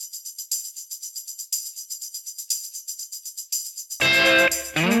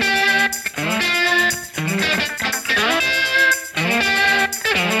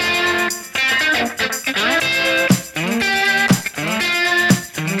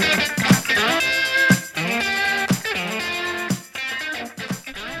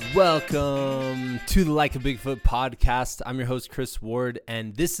Welcome to the Like a Bigfoot podcast. I'm your host, Chris Ward,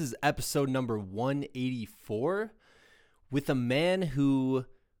 and this is episode number 184 with a man who,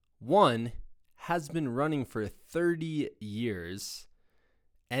 one, has been running for 30 years,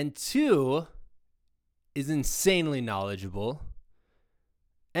 and two, is insanely knowledgeable,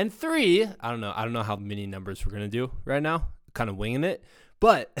 and three, I don't know how many numbers we're going to do right now, kind of winging it,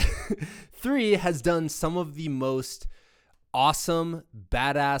 but three, has done some of the most awesome,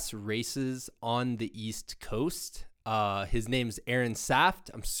 badass races on the East Coast. His name's Aaron Saft.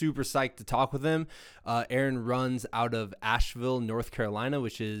 I'm super psyched to talk with him. Aaron runs out of Asheville, North Carolina,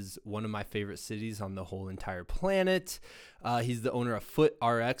 which is one of my favorite cities on the whole entire planet. He's the owner of Foot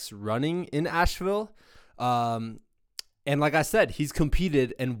RX Running in Asheville. And like I said, he's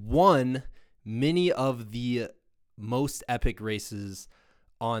competed and won many of the most epic races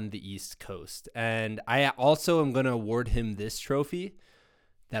on the East Coast. And I also am going to award him this trophy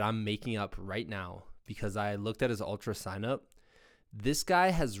that I'm making up right now because I looked at his ultra sign up. This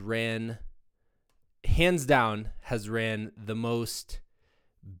guy has ran, hands down, the most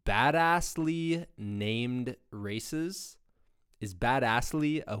badassly named races. Is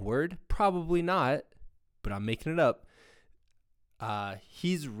badassly a word? Probably not, but I'm making it up.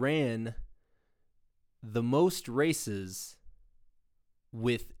 He's ran the most races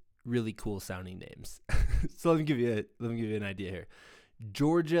with really cool sounding names. So let me give you an idea here.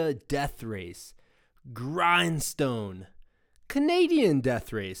 Georgia Death Race, Grindstone, Canadian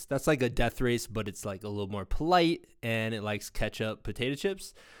Death Race. That's like a death race, but it's like a little more polite and it likes ketchup potato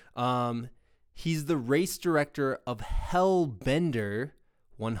chips. He's the race director of Hellbender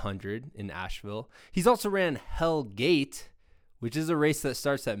 100 in Asheville. He's also ran Hellgate, which is a race that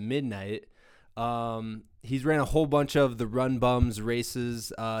starts at midnight. He's ran a whole bunch of the Run Bums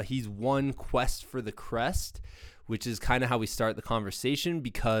races. He's won Quest for the Crest, which is kind of how we start the conversation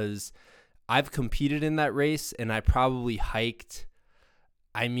because I've competed in that race and I probably hiked,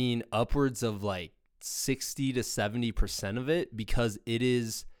 upwards of like 60 to 70% of it because it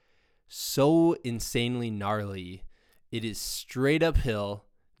is so insanely gnarly. It is straight uphill,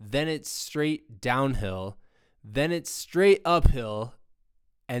 then it's straight downhill, then it's straight uphill,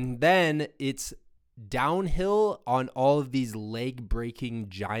 and then it's downhill on all of these leg-breaking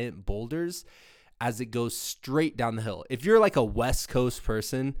giant boulders as it goes straight down the hill. If you're like a West Coast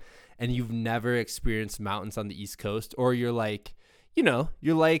person and you've never experienced mountains on the East Coast, or you're like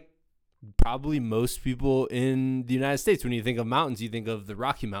probably most people in the United States, when you think of mountains, you think of the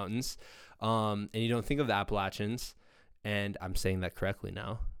Rocky Mountains, and you don't think of the Appalachians. And I'm saying that correctly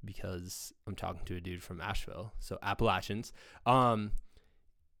now because I'm talking to a dude from Asheville. So Appalachians.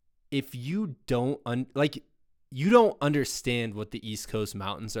 If you don't you don't understand what the East Coast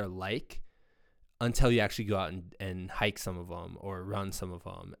mountains are like until you actually go out and hike some of them or run some of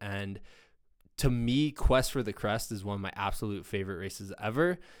them. And to me, Quest for the Crest is one of my absolute favorite races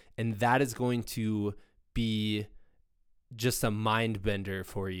ever. And that is going to be just a mind bender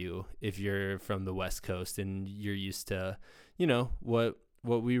for you if you're from the West Coast and you're used to,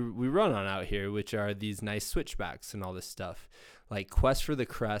 what we run on out here, which are these nice switchbacks and all this stuff. Like Quest for the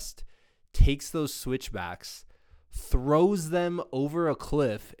Crest takes those switchbacks, throws them over a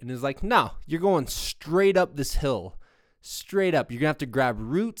cliff, and is like, no, you're going straight up this hill. Straight up. You're going to have to grab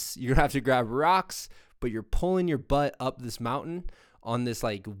roots. You're going to have to grab rocks, but you're pulling your butt up this mountain on this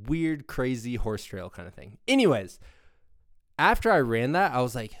like weird, crazy horse trail kind of thing. Anyways, after I ran that, I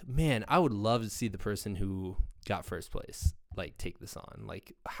was like, man, I would love to see the person who got first place like take this on.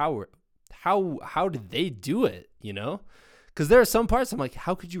 Like how did they do it, Because there are some parts I'm like,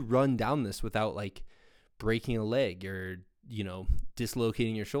 how could you run down this without like breaking a leg or,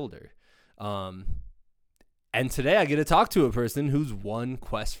 dislocating your shoulder? And today I get to talk to a person who's won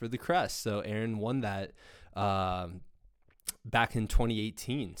Quest for the Crest. So Aaron won that back in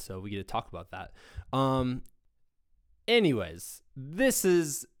 2018. So we get to talk about that. Anyways, this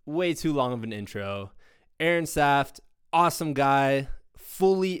is way too long of an intro. Aaron Saft, awesome guy,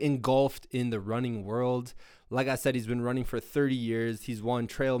 fully engulfed in the running world. Like I said, he's been running for 30 years. He's won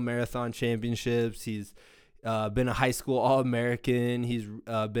trail marathon championships. He's been a high school All-American. He's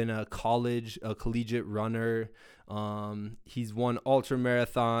been a collegiate runner. He's won ultra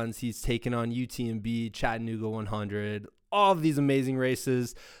marathons. He's taken on UTMB, Chattanooga 100, all of these amazing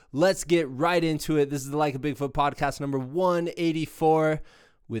races. Let's get right into it. This is the Like a Bigfoot podcast number 184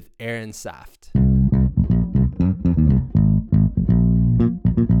 with Aaron Saft.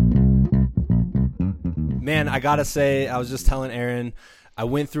 Man, I gotta say, I was just telling Aaron, I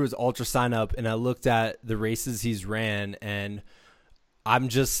went through his ultra sign up and I looked at the races he's ran, and I'm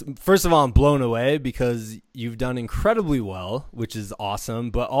just, first of all, I'm blown away because you've done incredibly well, which is awesome.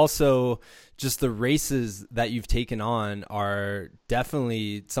 But also, just the races that you've taken on are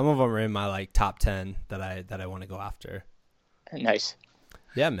definitely, some of them are in my like top 10 that I want to go after. Nice.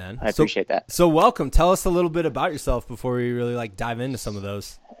 Yeah, man. I appreciate that. So welcome. Tell us a little bit about yourself before we really like dive into some of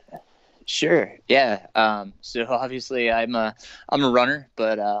those. Sure. Yeah. So obviously I'm a runner,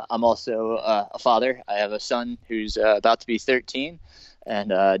 but I'm also a father. I have a son who's about to be 13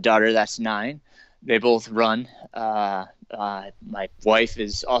 and a daughter that's 9. They both run. My wife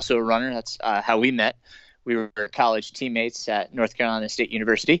is also a runner. That's how we met. We were college teammates at North Carolina State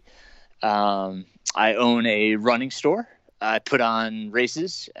University. I own a running store. I put on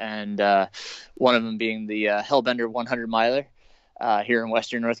races, and one of them being the Hellbender 100 miler here in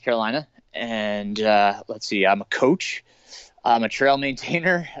Western North Carolina. And let's see, I'm a coach. I'm a trail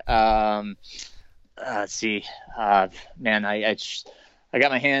maintainer. Let's see, man, I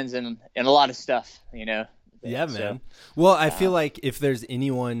got my hands in a lot of stuff, you know. Yeah, man. So, well, I feel like if there's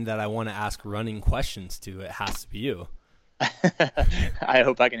anyone that I want to ask running questions to, it has to be you. I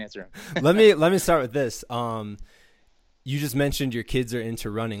hope I can answer them. Let me start with this. You just mentioned your kids are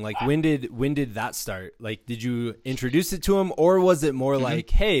into running. Like, when did that start? Like, did you introduce it to them, or was it more like,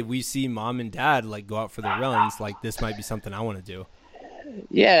 hey, we see mom and dad like go out for their runs, like this might be something I want to do?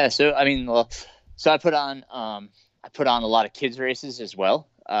 Yeah. So I mean, so I put on a lot of kids races as well.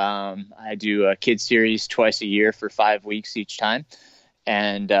 I do a kids series twice a year for 5 weeks each time.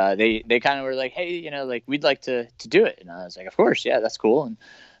 And they kind of were like, hey, you know, like we'd like to do it. And I was like, of course, yeah, that's cool. And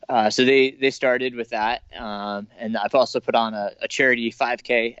so they started with that. And I've also put on a charity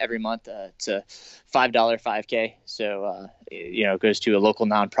 5K every month. It's a $5 5K. So, you know, it goes to a local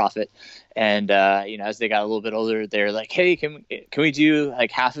nonprofit. And, you know, as they got a little bit older, they're like, hey, can we do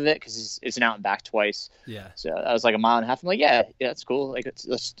like half of it? Because it's an out and back twice. Yeah. So I was like 1.5 miles. I'm like, yeah, that's cool. Like,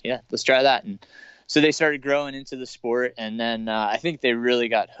 let's try that. And so they started growing into the sport. And then I think they really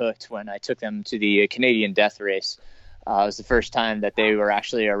got hooked when I took them to the Canadian Death Race. It was the first time that they were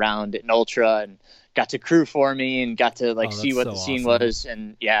actually around an ultra and got to crew for me and got to like see what the scene was.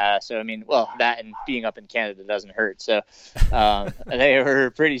 And yeah, so I mean, well, that and being up in Canada doesn't hurt. So they were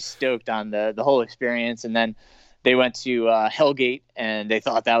pretty stoked on the whole experience. And then they went to Hellgate, and they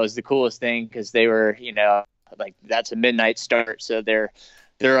thought that was the coolest thing because they were, you know, like that's a midnight start. So they're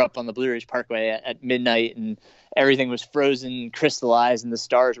up on the Blue Ridge Parkway at midnight, and everything was frozen, crystallized, and the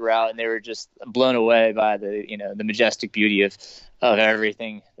stars were out, and they were just blown away by the, you know, the majestic beauty of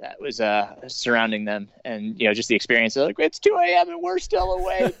everything that was surrounding them, and, you know, just the experience. They're like, it's 2 a.m. and we're still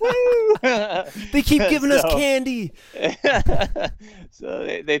awake. Woo! They keep giving us candy. So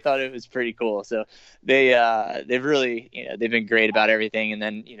they thought it was pretty cool. So they've really, you know, they've been great about everything. And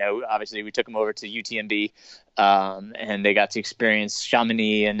then, you know, obviously we took them over to UTMB, and they got to experience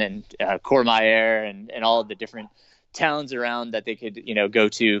Chamonix and then Courmayeur and all of the different towns around that they could, you know, go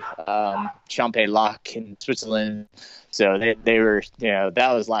to, Champex-Lac in Switzerland. So they were, you know,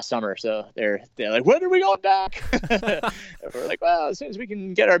 that was last summer. So they're like, when are we going back? We're like, well, as soon as we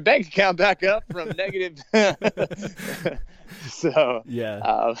can get our bank account back up from negative. So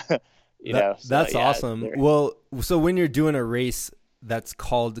yeah, you know, so, that's yeah, awesome. Well, so when you're doing a race that's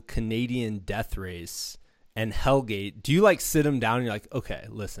called Canadian Death Race and Hellgate, do you like sit them down and you're like, okay,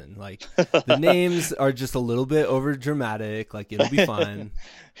 listen, like the names are just a little bit over dramatic, like it'll be fine.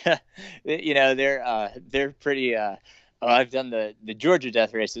 You know, they're pretty, I've done the Georgia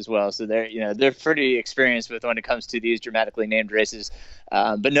Death Race as well. So they're pretty experienced with when it comes to these dramatically named races.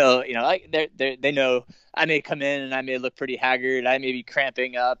 But no, you know, like they know I may come in and I may look pretty haggard. I may be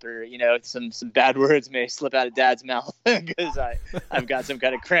cramping up, or, you know, some bad words may slip out of Dad's mouth because I've got some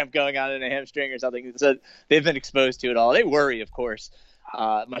kind of cramp going on in a hamstring or something. So they've been exposed to it all. They worry, of course.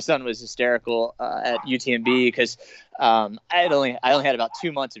 My son was hysterical at UTMB because I only had about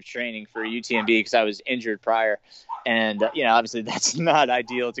 2 months of training for UTMB because I was injured prior, and you know, obviously that's not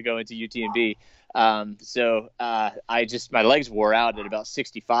ideal to go into UTMB. So my legs wore out at about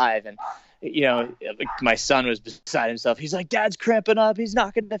 65, and you know, my son was beside himself. He's like, Dad's cramping up. He's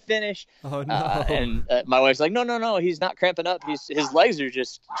not going to finish. Oh no! And my wife's like, no, he's not cramping up. His legs are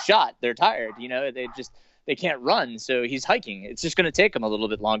just shot. They're tired. You know, they can't run, so he's hiking. It's just going to take him a little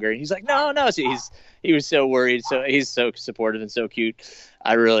bit longer. And he's like, no. So he was so worried. So he's so supportive and so cute.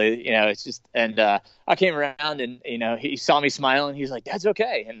 I really, you know, it's just, and I came around and, you know, he saw me smiling. He's like, Dad's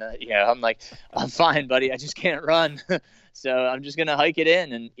okay. And, you know, I'm like, I'm fine, buddy. I just can't run. So I'm just going to hike it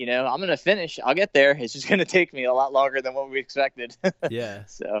in, and, you know, I'm going to finish. I'll get there. It's just going to take me a lot longer than what we expected. Yeah.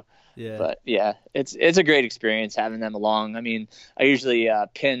 So, yeah. But yeah, it's a great experience having them along. I mean, I usually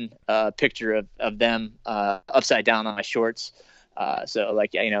pin a picture of them upside down on my shorts So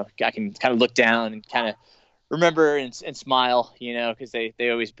like, I can kind of look down and kind of remember and smile, because they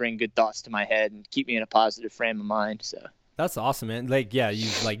always bring good thoughts to my head and keep me in a positive frame of mind. So that's awesome, man. Like, yeah, you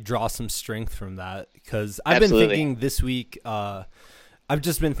like draw some strength from that, because I've Absolutely. been thinking this week, I've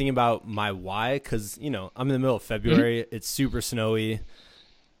just been thinking about my why, because, I'm in the middle of February. It's super snowy.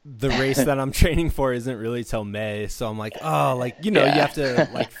 The race that I'm training for isn't really till May. So I'm like, you have to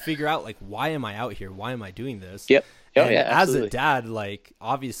like figure out like, why am I out here? Why am I doing this? Yep. Oh, And yeah, as a absolutely. dad, like,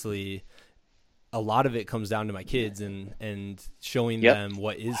 obviously a lot of it comes down to my kids and showing Yep. them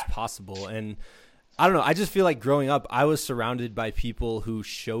what is possible. And I don't know, I just feel like growing up, I was surrounded by people who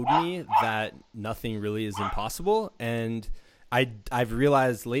showed me that nothing really is impossible. And I've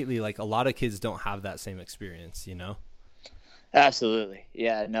realized lately, like, a lot of kids don't have that same experience, Absolutely.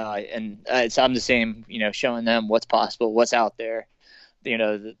 Yeah, no, I'm the same, showing them what's possible, what's out there,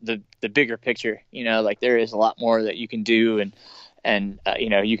 the bigger picture, like there is a lot more that you can do, and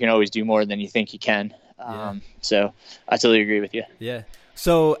you can always do more than you think you can. So I totally agree with you. Yeah.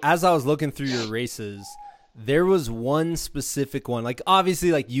 So as I was looking through your races, there was one specific one, like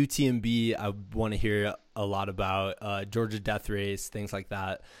obviously like UTMB, I want to hear a lot about, Georgia Death Race, things like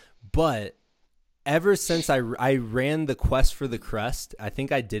that. But ever since I ran the Quest for the Crest, I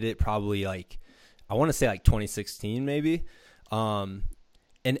think I did it probably like, I want to say like 2016 maybe. And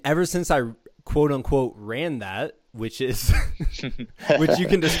ever since I quote unquote ran that, which is, which you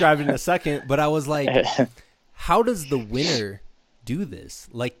can describe in a second, but I was like, how does the winner do this?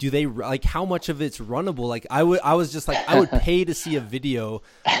 Like, do they, like, how much of it's runnable? Like I was just like, I would pay to see a video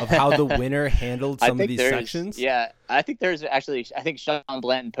of how the winner handled some of these sections. Yeah. I think Sean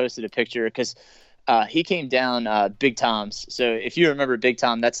Blanton posted a picture, because he came down Big Tom's. So if you remember Big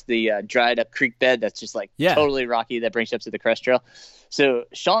Tom, that's the dried up creek bed that's just like totally rocky that brings you up to the Crest Trail. So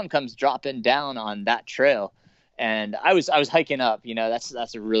Sean comes dropping down on that trail, and I was hiking up.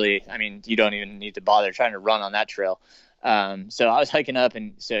 That's a really, I mean, you don't even need to bother trying to run on that trail. So I was hiking up,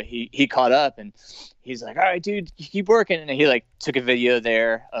 and so he caught up, and he's like, "All right, dude, keep working." And he like took a video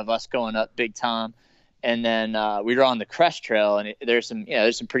there of us going up Big Tom. And then we were on the Crest Trail, and there's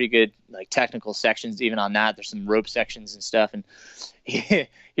some pretty good like technical sections even on that. There's some rope sections and stuff. And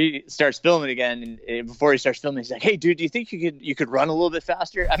he starts filming again, and before he starts filming, he's like, "Hey, dude, do you think you could run a little bit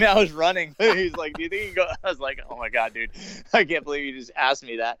faster?" I mean, I was running. He's like, "Do you think you can go?" I was like, "Oh my god, dude, I can't believe you just asked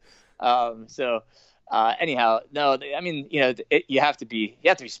me that." Anyhow, no, I mean, you have to be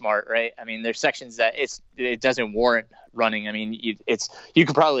smart, right? I mean, there's sections that it doesn't warrant running. I mean, you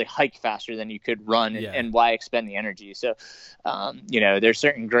could probably hike faster than you could run, and why expend the energy? So, there's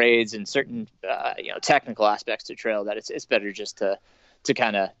certain grades and certain, technical aspects to trail that it's better just to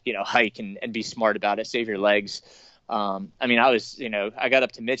kind of, hike and be smart about it, save your legs. I mean, I got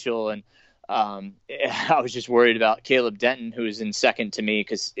up to Mitchell, and I was just worried about Caleb Denton, who was in second to me,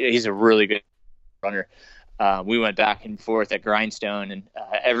 because he's a really good runner. We went back and forth at Grindstone, and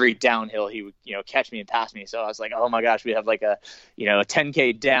every downhill he would, catch me and pass me. So I was like, oh my gosh, we have like a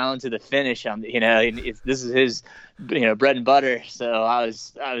 10K down to the finish. And this is his, bread and butter. So I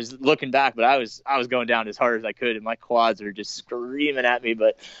was looking back, but I was going down as hard as I could, and my quads were just screaming at me,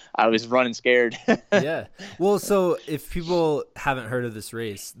 but I was running scared. Yeah. Well, so if people haven't heard of this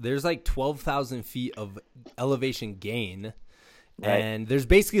race, there's like 12,000 feet of elevation gain. Right. And there's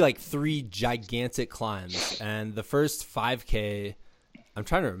basically like 3 gigantic climbs, and the first 5K, I'm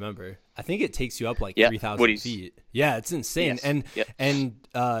trying to remember, I think it takes you up like 3,000 feet. Yeah, it's insane. Yes. And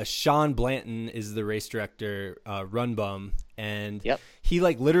Sean Blanton is the race director, Run Bum, and he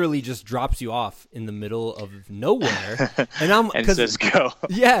like literally just drops you off in the middle of nowhere, and says go.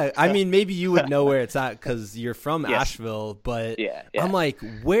 Yeah, I mean, maybe you would know where it's at because you're from Asheville, but I'm like,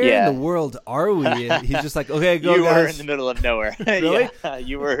 where in the world are we? And he's just like, okay, go, you guys. were in the middle of nowhere. Really? Yeah,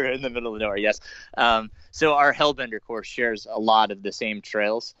 you were in the middle of nowhere. Yes. So our Hellbender course shares a lot of the same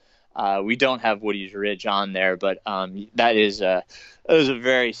trails. We don't have Woody's Ridge on there, but it was a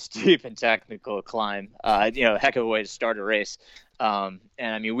very steep and technical climb. Heck of a way to start a race. And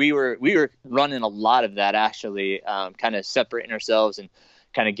I mean, we were running a lot of that actually, kind of separating ourselves and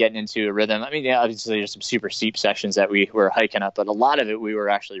kind of getting into a rhythm. I mean, obviously there's some super steep sections that we were hiking up, but a lot of it we were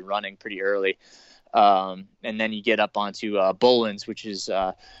actually running pretty early. And then you get up onto Bolins, which is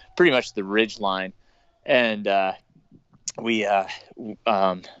pretty much the ridge line, and we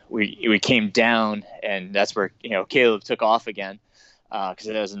came down, and that's where Caleb took off again, because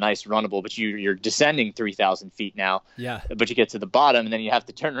it was a nice runnable, but you're descending 3,000 feet now. Yeah. But you get to the bottom, and then you have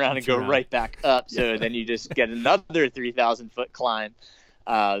to turn around and go right back up. So then you just get another 3,000 foot climb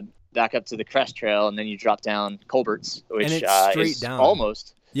back up to the Crest Trail, and then you drop down Colbert's, which and it's straight is down.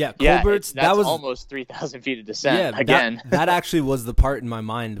 almost. Yeah, Yeah, Colbert's that's that was almost 3,000 feet of descent yeah again. that actually was the part in my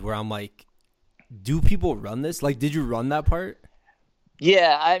mind where I'm like, do people run this? Like, did you run that part?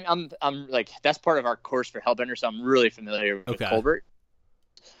 Yeah, I'm like that's part of our course for Hellbender, so I'm really familiar with Okay. Colbert.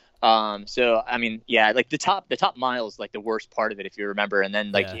 So I mean, yeah, like the top mile is like the worst part of it if you remember, and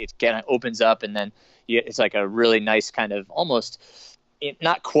then like Yeah. it kind of opens up, and then it's like a really nice kind of almost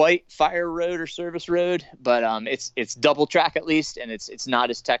not quite fire road or service road, but it's double track at least, and it's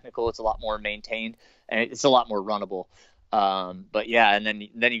not as technical. It's a lot more maintained, and it's a lot more runnable. But yeah, and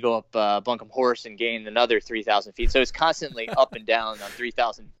then you go up Buncombe Horse and gain another 3,000 feet. So it's constantly up and down on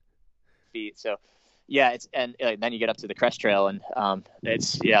 3,000 feet. So yeah, and then you get up to the Crest Trail, and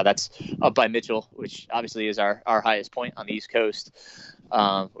that's up by Mitchell, which obviously is our highest point on the East Coast,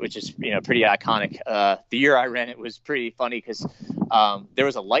 which is pretty iconic. The year I ran it was pretty funny because there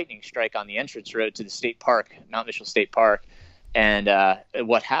was a lightning strike on the entrance road to the state park, Mount Mitchell State Park. And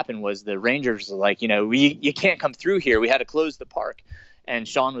what happened was the Rangers were like, you can't come through here. We had to close the park. And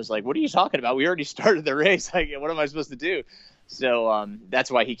Sean was like, what are you talking about? We already started the race. Like, what am I supposed to do? So that's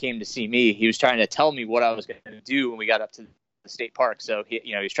why he came to see me. He was trying to tell me what I was going to do when we got up to the state park. So he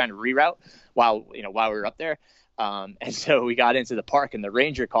was trying to reroute while we were up there. And so we got into the park, and the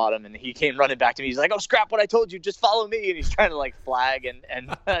ranger caught him, and he came running back to me. He's like, "Oh, scrap what I told you. Just follow me." And he's trying to like flag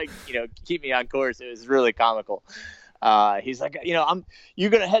and keep me on course. It was really comical. He's like, you're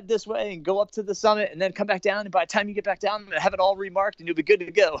going to head this way and go up to the summit and then come back down. And by the time you get back down, I'm going to have it all remarked and you'll be good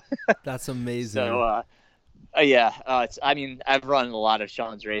to go. That's amazing. So, I've run a lot of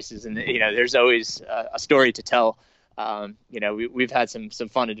Sean's races, and, there's always a story to tell. We've had some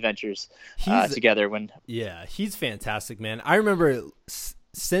fun adventures together Yeah, he's fantastic, man. I remember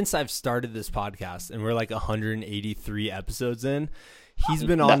since I've started this podcast and we're like 183 episodes in, he's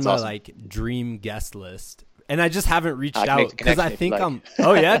been on my like dream guest list. And I just haven't reached out because I think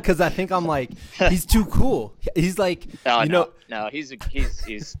I'm like, he's too cool. He's like, no, he's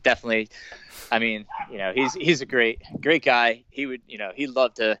definitely, he's a great guy. He would, he'd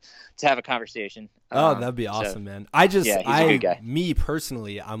love to have a conversation. That'd be awesome, man. He's a good guy. Me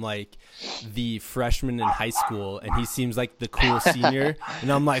personally, I'm like the freshman in high school, and he seems like the coolest senior. And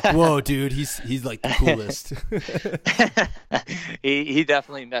I'm like, whoa, dude, he's like the coolest. He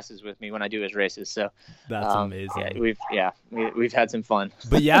definitely messes with me when I do his races. So that's amazing. We've had some fun.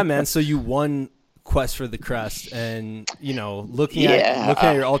 But yeah, man. So you won Quest for the Crest, and looking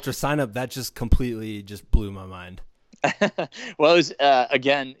at your ultra sign up, that just completely just blew my mind. Well, it was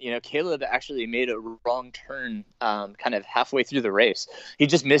again, Caleb actually made a wrong turn kind of halfway through the race. He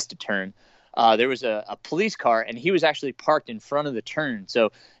just missed a turn. There was a police car, and he was actually parked in front of the turn,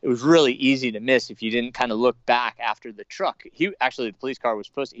 so it was really easy to miss if you didn't kind of look back after the truck. The police car was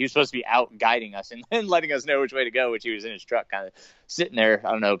supposed to be out guiding us and letting us know which way to go, which he was in his truck kind of sitting there, I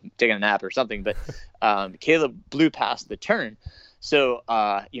don't know, taking a nap or something. But Caleb blew past the turn. So,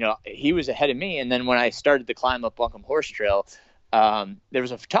 he was ahead of me. And then when I started to climb up Buncombe Horse Trail, there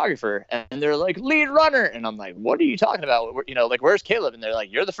was a photographer, and they're like, lead runner. And I'm like, what are you talking about? Where's Caleb? And they're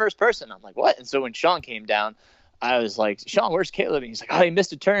like, you're the first person. I'm like, what? And so when Sean came down, I was like, Sean, where's Caleb? And he's like, oh, he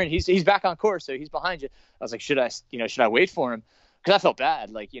missed a turn. He's back on course. So he's behind you. I was like, should I wait for him? Cause I felt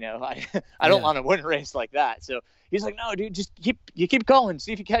bad. Like, I don't want to win a race like that. So he's like, no, dude, just keep going.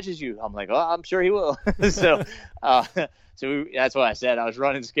 See if he catches you. I'm like, oh, I'm sure he will. So that's what I said. I was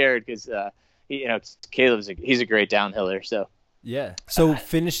running scared because, Caleb's he's a great downhiller. So yeah. So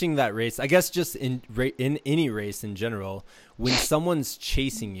finishing that race, I guess, just in any race in general, when someone's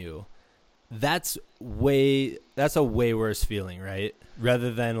chasing you, that's a way worse feeling, right?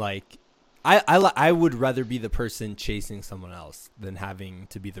 Rather than like, I would rather be the person chasing someone else than having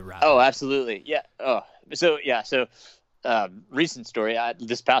to be the rider. Oh, absolutely. Yeah. Oh, so yeah. So, recent story.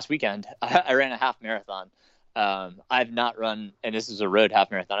 This past weekend, I ran a half marathon. I've not run, and this is a road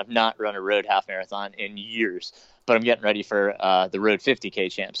half marathon. I've not run a road half marathon in years, but I'm getting ready for the road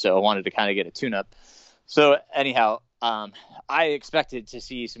 50K champ. So I wanted to kind of get a tune up. So anyhow, I expected to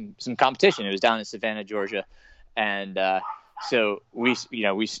see some competition. It was down in Savannah, Georgia, and so we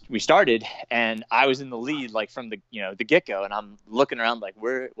started, and I was in the lead like from the get go, and I'm looking around like,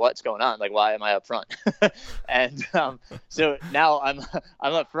 what's going on? Like, why am I up front? And so now I'm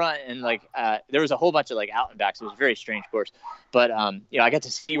up front, and like there was a whole bunch of like out and backs. It was a very strange course, but I got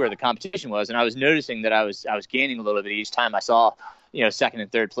to see where the competition was, and I was noticing that I was gaining a little bit each time I saw second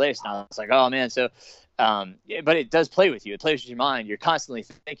and third place, and I was like, oh man, so. But it does play with you. It plays with your mind. You're constantly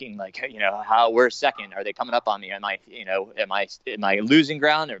thinking like, where's second? Are they coming up on me? Am I losing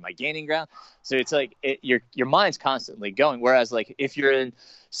ground or am I gaining ground? So it's like your mind's constantly going. Whereas like if you're in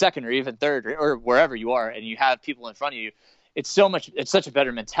second or even third or wherever you are and you have people in front of you, it's such a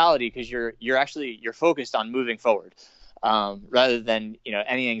better mentality because you're focused on moving forward, rather than,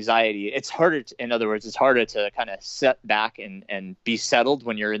 any anxiety. It's harder in other words, it's harder to kind of set back and be settled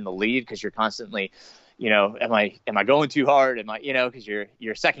when you're in the lead, because you're constantly, am I going too hard? Because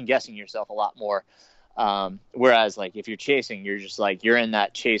you're second guessing yourself a lot more. Whereas like if you're chasing, you're just like, you're in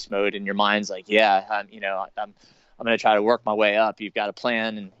that chase mode and your mind's like, yeah, I'm going to try to work my way up. You've got a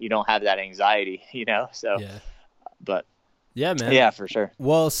plan and you don't have that anxiety, so, Yeah. but Yeah, man. yeah, for sure.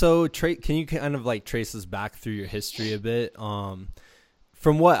 Well, so can you kind of like trace us back through your history a bit? From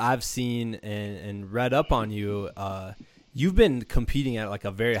what I've seen and read up on you, you've been competing at like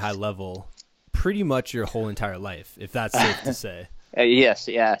a very high level pretty much your whole entire life, if that's safe to say. Yes.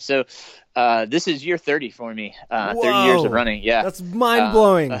 Yeah. So, this is year 30 for me, 30 years of running. Yeah. That's mind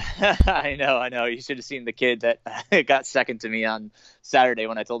blowing. I know. You should have seen the kid that got second to me on Saturday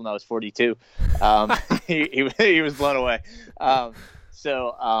when I told him I was 42. He was blown away.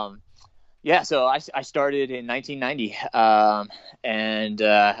 Yeah, so I started in 1990, and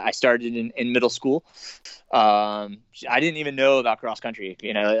I started in middle school. I didn't even know about cross country,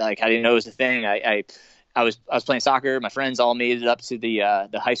 like I didn't know it was a thing. I was playing soccer. My friends all made it up to the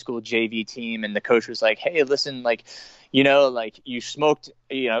high school JV team, and the coach was like, "Hey, listen, like, like you smoked,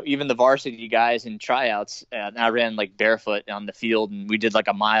 even the varsity guys in tryouts." And I ran like barefoot on the field, and we did like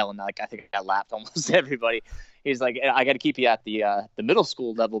a mile, and like I think I lapped almost everybody. He's like, "I got to keep you at the middle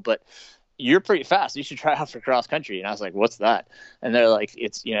school level, but you're pretty fast. You should try out for cross country." And I was like, "What's that?" And they're like,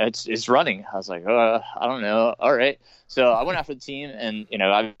 it's running." I was like, I don't know. All right. So I went after the team, and,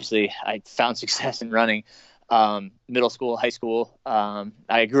 obviously I found success in running, middle school, high school.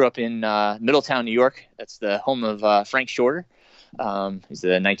 I grew up in Middletown, New York. That's the home of Frank Shorter. He's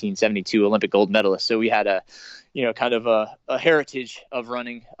the 1972 Olympic gold medalist. So we had kind of a heritage of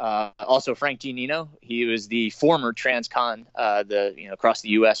running. Also Frank Giannino, he was the former Transcon, across the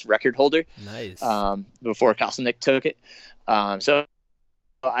U.S. record holder. Nice. Before Kostelnick took it. So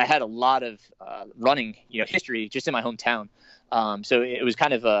I had a lot of running, history just in my hometown. So it was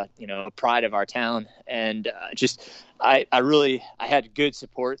kind of a pride of our town, and I had good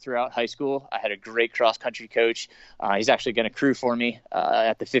support throughout high school. I had a great cross country coach. He's actually going to crew for me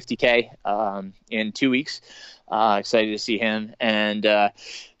at the 50K in 2 weeks. Excited to see him, and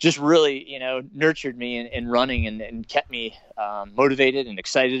just really nurtured me in running and kept me motivated and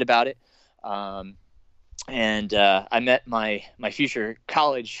excited about it. And I met my future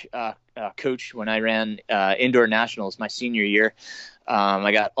college coach when I ran indoor nationals my senior year.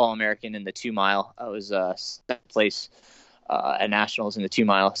 I got All-American in the 2 mile. I was second place at nationals in the 2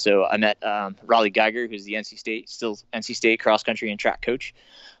 mile. So I met Raleigh Geiger, who's the NC State cross country and track coach,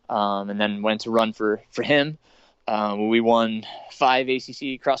 and then went to run for him. We won 5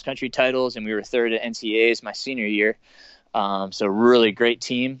 ACC cross country titles, and we were third at NCAAs my senior year. So really great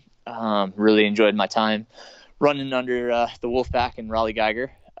team. Really enjoyed my time running under the Wolfpack and Raleigh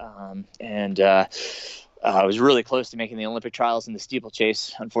Geiger. And I was really close to making the Olympic trials in the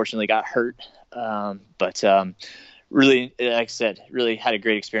steeplechase. Unfortunately got hurt. But really, like I said, really had a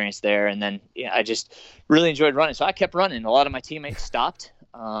great experience there. And then I just really enjoyed running. So I kept running. A lot of my teammates stopped.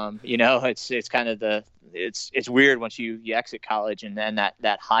 It's kind of it's weird once you exit college, and then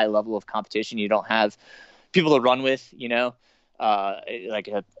that high level of competition, you don't have people to run with, like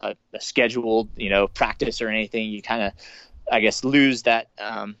a scheduled, practice or anything. You kind of, I guess, lose that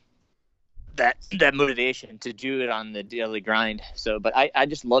motivation to do it on the daily grind. So, but I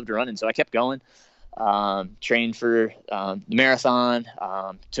just loved running. So I kept going, trained for the marathon,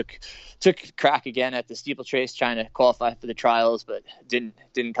 took crack again at the steeplechase, trying to qualify for the trials, but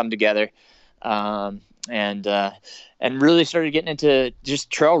didn't come together. And really started getting into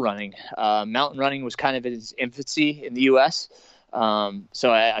just trail running. Mountain running was kind of in its infancy in the U.S.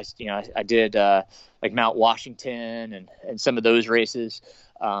 So I did like Mount Washington and some of those races.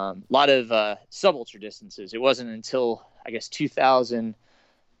 A lot of sub-ultra distances. It wasn't until, I guess,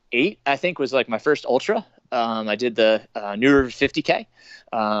 2008, I think, was like my first ultra. I did the New River 50K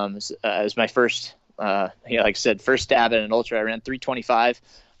as my first, like I said, first stab at an ultra. I ran 3:25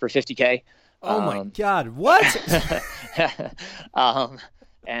 for 50K. Oh my God! What?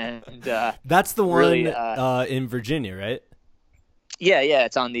 And that's the one really, in Virginia, right? Yeah,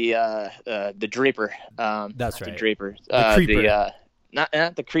 it's on the Draper. That's right. The Draper. The Creeper. Not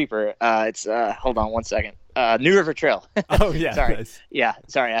the Creeper. It's hold on one second. New River Trail. Oh yeah. Sorry. Nice. Yeah.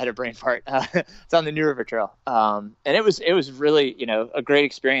 Sorry, I had a brain fart. It's on the New River Trail. And it was really a great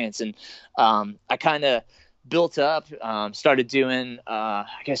experience, and I kind of built up. Started doing I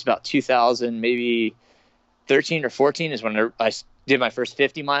guess about 2000, maybe 13 or 14 is when I did my first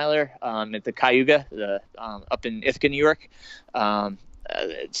 50 miler at the Cayuga, up in Ithaca, New York. That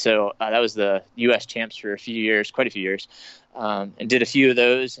was the U.S. champs for quite a few years, and did a few of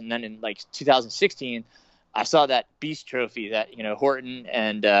those. And then in like 2016, I saw that Beast Trophy that Horton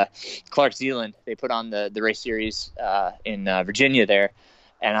and Clark Zeeland, they put on the race series in Virginia there.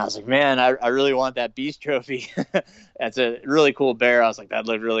 And I was like, man, I really want that Beast Trophy. That's a really cool bear. I was like, that'd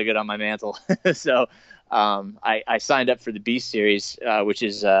look really good on my mantle. So I signed up for the Beast Series, which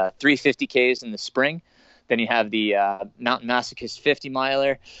is 350Ks in the spring. Then you have the Mountain Masochist 50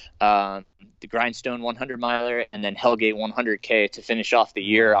 miler, the Grindstone 100 miler, and then Hellgate 100K to finish off the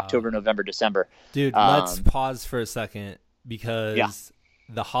year, October, November, December. Dude, let's pause for a second because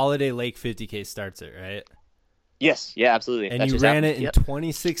the Holiday Lake 50K starts it, right? Yes, yeah, absolutely. And you ran it in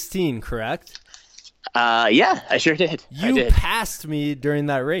 2016, correct? Yeah, I sure did. You passed me during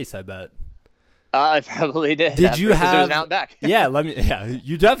that race, I bet. I probably did. Did you have? It was out and back. Yeah,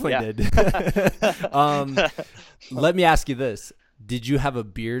 you definitely did. Let me ask you this: did you have a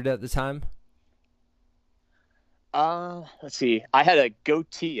beard at the time? Let's see. I had a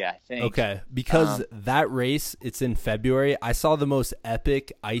goatee, I think. Okay, because that race, it's in February. I saw the most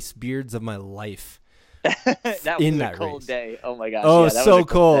epic ice beards of my life. That was a cold day. Oh my gosh! Oh, yeah, so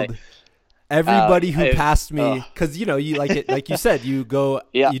cold. Everybody who passed me, because you like it, like you said, you go,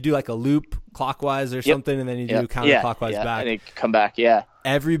 you do like a loop clockwise or something, and then you do counterclockwise back, and they come back. Yeah.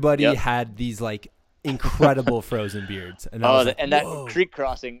 Everybody had these like incredible frozen beards, and that creek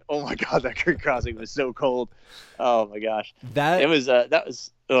crossing. Oh my god, that creek crossing was so cold. Oh my gosh, that was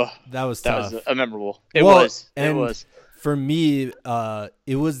tough. That was memorable. It was. For me,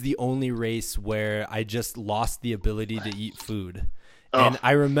 it was the only race where I just lost the ability to eat food. And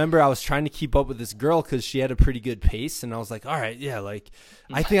I remember I was trying to keep up with this girl because she had a pretty good pace. And I was like, all right, yeah, like,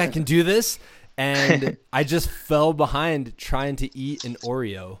 I think I can do this. And I just fell behind trying to eat an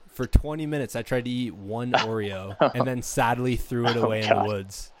Oreo. For 20 minutes, I tried to eat one Oreo and then sadly threw it away in the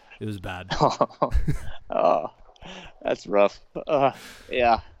woods. It was bad. That's rough.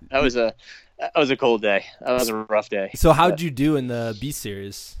 Yeah, that was a cold day. That was a rough day. So how'd you do in the B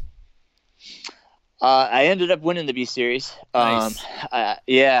Series? I ended up winning the B Series. Nice.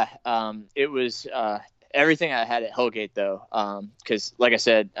 It was everything I had at Hellgate, though, because, like I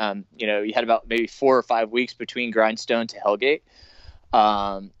said, you had about maybe 4 or 5 weeks between Grindstone to Hellgate.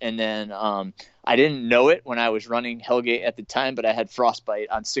 And then I didn't know it when I was running Hellgate at the time, but I had frostbite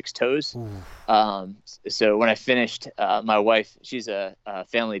on 6 toes. So when I finished, my wife, she's a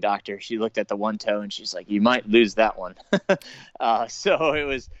family doctor. She looked at the one toe and she's like, "You might lose that one." So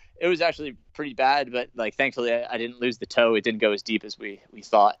it was actually pretty bad, but like thankfully I didn't lose the toe. It didn't go as deep as we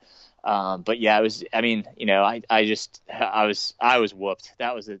thought. But yeah, it was. I mean, I was whooped.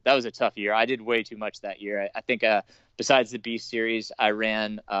 That was a tough year. I did way too much that year. I think besides the B Series, I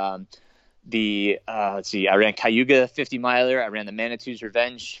ran I ran Cayuga 50 miler. I ran the Manitou's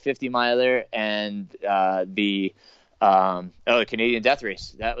Revenge 50 miler, and the Canadian Death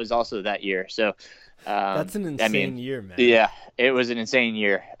Race. That was also that year. So. That's an insane year, man. Yeah, it was an insane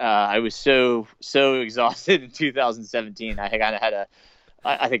year. I was so exhausted in 2017. I kind of had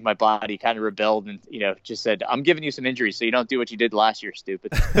I think my body kind of rebelled and just said, "I'm giving you some injuries, so you don't do what you did last year,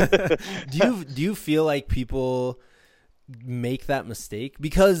 stupid." Do you feel like people make that mistake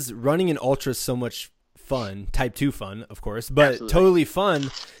because running an ultra is so much fun, type 2 fun, of course, but Absolutely. Totally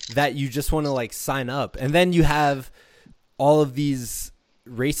fun that you just want to like sign up, and then you have all of these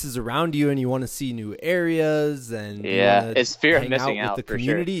races around you and you want to see new areas and it's fear of missing out with the for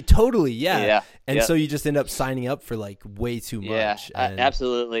community. Sure. Totally. Yeah. And so you just end up signing up for like way too much.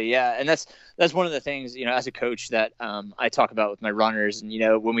 Absolutely. Yeah. And that's one of the things, as a coach that I talk about with my runners. And,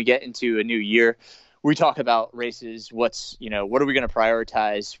 when we get into a new year, we talk about races. What are we going to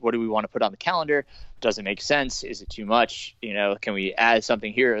prioritize? What do we want to put on the calendar? Does it make sense? Is it too much? Can we add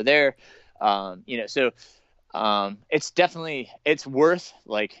something here or there? It's definitely, it's worth,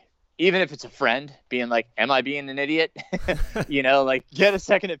 like, even if it's a friend being like, am I being an idiot? Like get a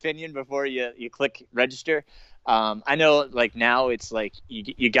second opinion before you click register. I know like now it's like,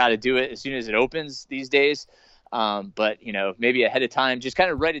 you got to do it as soon as it opens these days. But maybe ahead of time, just kind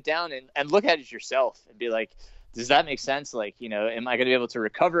of write it down and look at it yourself and be like, does that make sense? Like, am I going to be able to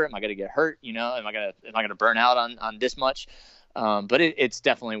recover? Am I going to get hurt? Am I going to burn out on this much? But it's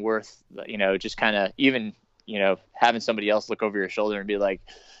definitely worth, just kind of even, having somebody else look over your shoulder and be like,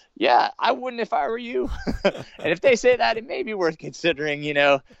 yeah, I wouldn't if I were you. And if they say that, it may be worth considering,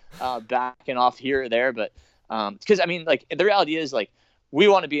 backing off here or there. But because I mean, like the reality is like, we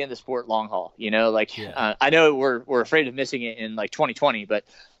want to be in the sport long haul, I know we're afraid of missing it in like 2020, but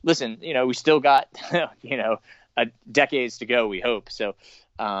listen, we still got, decades to go, we hope. So,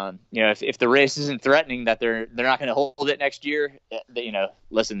 you know, if the race isn't threatening that they're not going to hold it next year, you know,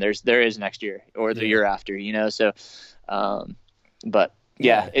 listen, there is next year or the year after, you know. So, but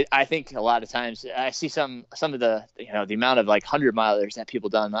yeah, I think a lot of times I see some of the, you know, the amount of like 100-milers that people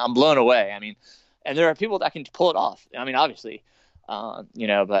done. I'm blown away. I mean, and there are people that can pull it off. I mean, obviously, you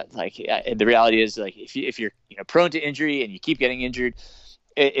know, but like the reality is, like, if you're, you know, prone to injury and you keep getting injured,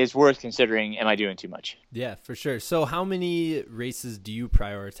 it's worth considering, am I doing too much? Yeah, for sure. So how many races do you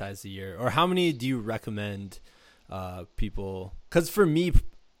prioritize a year, or how many do you recommend people? Because for me,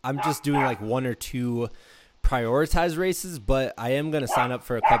 I'm just doing like 1 or 2 prioritize races, but I am going to sign up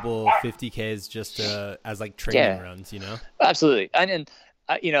for a couple 50Ks just as like training runs, you know? Absolutely. And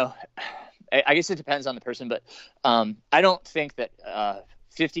you know, I guess it depends on the person, but I don't think that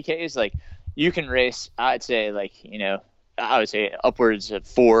 50Ks, like, you can race, I'd say, like, you know, I would say upwards of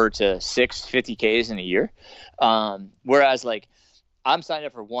 4 to 6 50Ks in a year. Whereas, like, I'm signed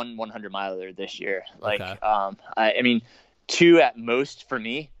up for 1 100-miler this year. Like, okay. I mean, 2 at most for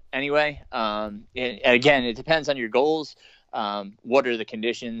me anyway. And again, it depends on your goals. What are the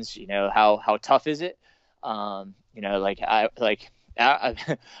conditions? You know, how tough is it? You know,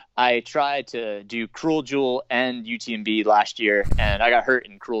 I tried to do Cruel Jewel and UTMB last year, and I got hurt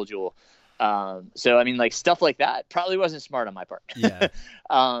in Cruel Jewel. So, I mean, like, stuff like that probably wasn't smart on my part. Yeah.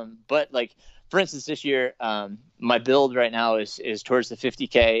 But, like, for instance, this year, my build right now is towards the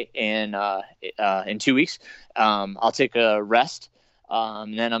 50K in 2 weeks. I'll take a rest.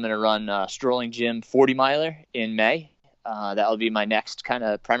 And then I'm going to run Strolling Gym 40-miler in May. That'll be my next kind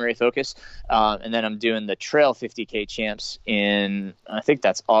of primary focus. And then I'm doing the Trail 50K Champs in, I think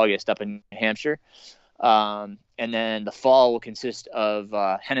that's August, up in New Hampshire. And then the fall will consist of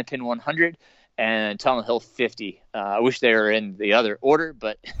Hennepin 100 and Tunnel Hill 50. I wish they were in the other order,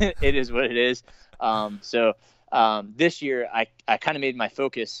 but it is what it is. So this year I kind of made my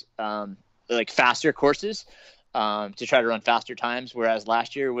focus like faster courses to try to run faster times, whereas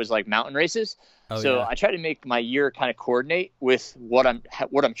last year was like mountain races. I try to make my year kind of coordinate with what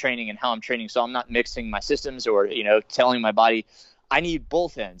I'm training and how I'm training, so I'm not mixing my systems or, you know, telling my body I need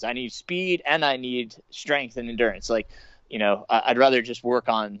both ends. I need speed and I need strength and endurance. Like, you know, I'd rather just work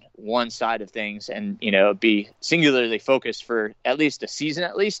on one side of things and, you know, be singularly focused for at least a season,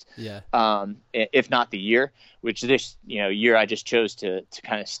 at least. Yeah. If not the year, which this, you know, year I just chose to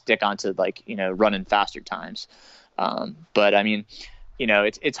kind of stick onto, like, you know, running faster times. But I mean, you know,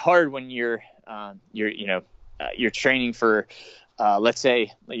 it's hard when you're training for, let's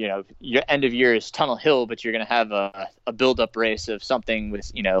say, you know, your end of year is Tunnel Hill, but you're going to have a build-up race of something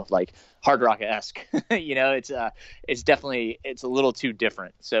with, you know, like Hard Rock-esque. You know, it's definitely, it's a little too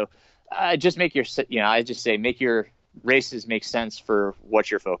different. So just make your, you know, I just say make your races make sense for what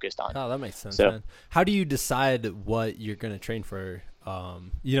you're focused on. Oh, that makes sense, man. How do you decide what you're going to train for?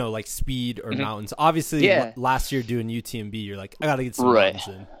 You know, like speed or mountains? Obviously, last year doing UTMB, you're like, I got to get some mountains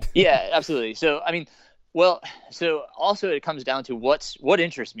in. Yeah, absolutely. So, I mean, well, so also it comes down to what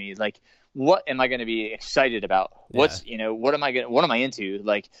interests me. Like, what am I going to be excited about? What's, you know, what am I into?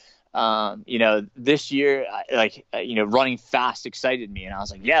 Like, you know, this year, you know, running fast excited me, and I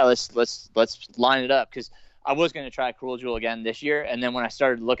was like, yeah, let's line it up, because I was going to try Cruel Jewel again this year, and then when I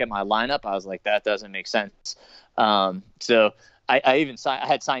started to look at my lineup, I was like, that doesn't make sense. So I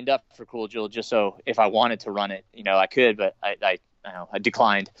had signed up for Cruel Jewel just so if I wanted to run it, you know, I could, but I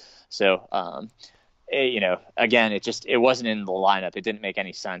declined. So, you know, again, it wasn't in the lineup. It didn't make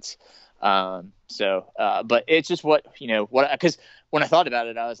any sense. But it's just because when I thought about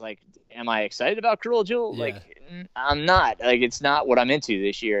it, I was like, am I excited about Cruel Jewel? Yeah. Like, I'm not. Like, it's not what I'm into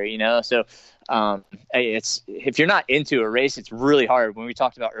this year, you know? So, if you're not into a race, it's really hard. When we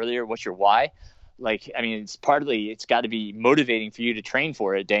talked about earlier, what's your why? Like, I mean, it's got to be motivating for you to train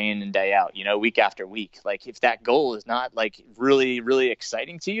for it day in and day out, you know, week after week. Like, if that goal is not like really, really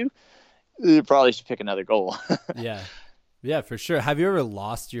exciting to you, you probably should pick another goal. Yeah, for sure. Have you ever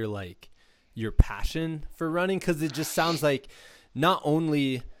lost your passion for running? Because it just sounds like not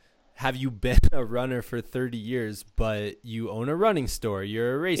only have you been a runner for 30 years, but you own a running store,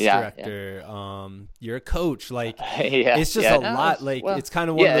 you're a race director, you're a coach. Like, it's just a lot. Like, it's kind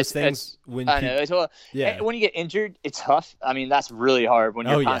of one of those things when when you get injured, it's tough. I mean, that's really hard when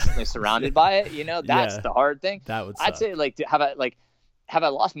you're constantly surrounded by it. You know, that's the hard thing. That would suck. I'd say, like, have I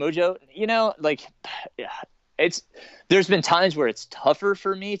lost mojo? You know, like, there's been times where it's tougher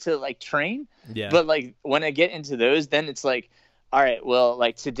for me to, like, train. Yeah. But, like, when I get into those, then it's like, all right, well,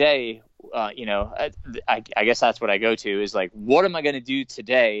 like, today, you know, I guess that's what I go to is, like, what am I going to do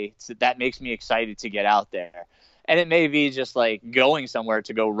today that makes me excited to get out there? and it may be just like going somewhere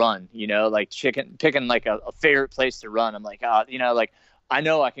to go run, like picking like a favorite place to run. I'm like, like I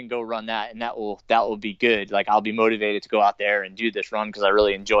know I can go run that, and that will be good. Like I'll be motivated to go out there and do this run because I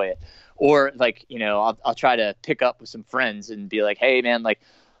really enjoy it. Or like, I'll try to pick up with some friends and be like, hey man, like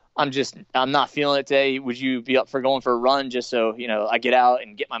I'm not feeling it today. Would you be up for going for a run just so, I get out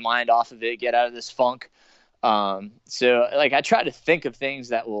and get my mind off of it, get out of this funk. So like I try to think of things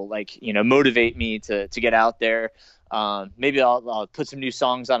that will like, motivate me to get out there. Maybe I'll put some new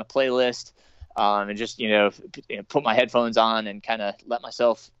songs on a playlist, and just, put my headphones on and kind of let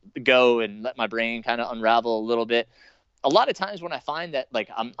myself go and let my brain kind of unravel a little bit. A lot of times when I find that like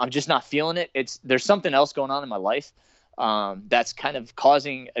I'm just not feeling it, there's something else going on in my life that's kind of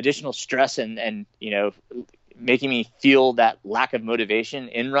causing additional stress and making me feel that lack of motivation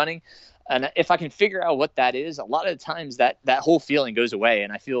in running. And if I can figure out what that is, a lot of the times that whole feeling goes away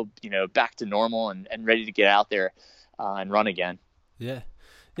and I feel, back to normal and ready to get out there and run again. Yeah.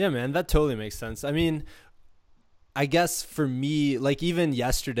 Yeah, man, that totally makes sense. I mean, I guess for me, like even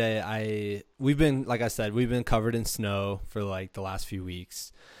yesterday, we've been covered in snow for like the last few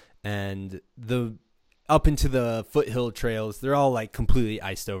weeks, and up into the foothill trails, they're all like completely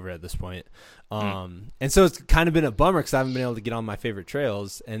iced over at this point. And so it's kind of been a bummer because I haven't been able to get on my favorite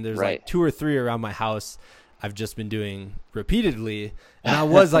trails, and there's like 2 or 3 around my house I've just been doing repeatedly. And I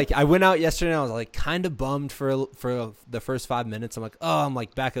was like, I went out yesterday and I was like kind of bummed for the first 5 minutes. I'm like, oh, I'm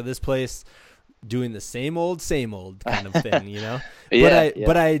like back at this place doing the same old kind of thing,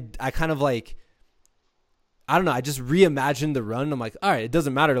 But I kind of like, I don't know, I just reimagined the run. I'm like, all right, it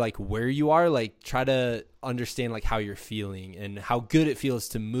doesn't matter like where you are, like try to understand like how you're feeling and how good it feels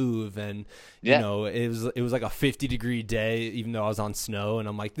to move. And it was like a 50-degree day, even though I was on snow, and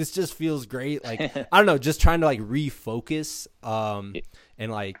I'm like, this just feels great. Like, I don't know, just trying to like refocus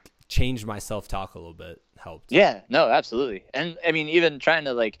and like change my self-talk a little bit helped. Yeah, no, absolutely. And I mean, even trying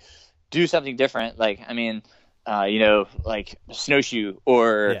to like do something different, like, I mean, like snowshoe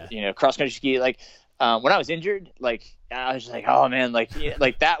or, cross-country ski, like, when I was injured, like I was like, oh man, like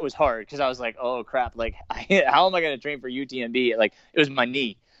that was hard because I was like, oh crap, like how am I going to train for UTMB? Like it was my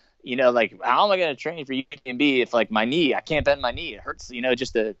knee, like how am I going to train for UTMB if like my knee, I can't bend my knee, it hurts,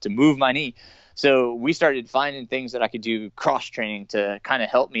 just to move my knee. So we started finding things that I could do cross training to kind of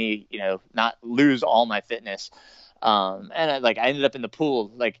help me, not lose all my fitness. And I ended up in the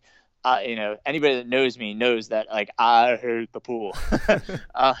pool, like. Anybody that knows me knows that like I hate the pool.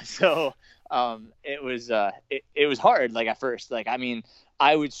 So it was hard. Like at first, like, I mean,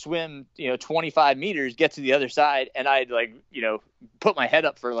 I would swim, 25 meters, get to the other side, and I'd like, put my head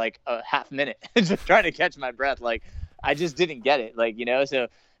up for like a half minute, just trying to catch my breath. Like I just didn't get it. Like, so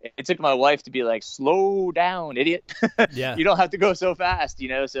it took my wife to be like, slow down, idiot. Yeah. You don't have to go so fast,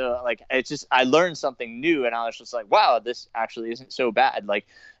 So like, it's just, I learned something new, and I was just like, wow, this actually isn't so bad. Like,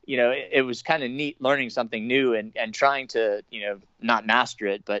 it was kind of neat learning something new and trying to, not master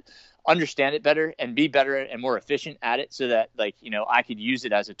it, but understand it better and be better and more efficient at it so that like, I could use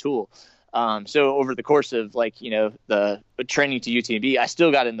it as a tool. So over the course of like, the training to UTMB, I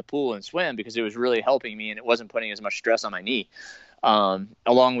still got in the pool and swam because it was really helping me and it wasn't putting as much stress on my knee.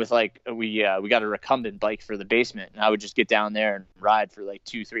 Along with like, we got a recumbent bike for the basement, and I would just get down there and ride for like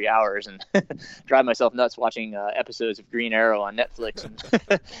 2-3 hours and drive myself nuts watching, episodes of Green Arrow on Netflix. And,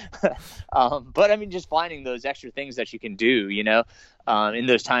 but I mean, just finding those extra things that you can do, in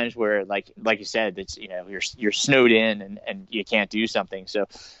those times where like you said, it's, you're snowed in and you can't do something. So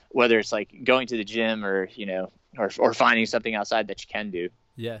whether it's like going to the gym or, or finding something outside that you can do.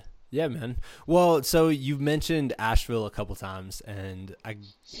 Yeah. Yeah, man. Well, so you've mentioned Asheville a couple times, and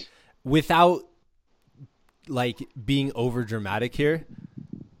without like being over dramatic here,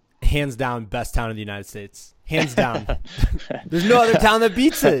 hands down, best town in the United States. Hands down. There's no other town that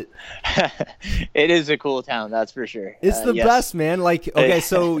beats it. It is a cool town, that's for sure. It's the best, man. Like, okay,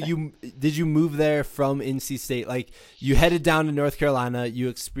 so did you move there from NC State? Like, you headed down to North Carolina, you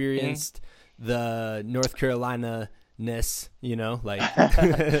experienced the North Carolina like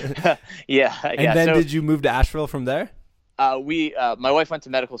yeah. And then did you move to Asheville from there? My wife went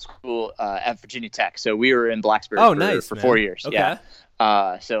to medical school at Virginia Tech, so we were in Blacksburg for 4 years. Okay.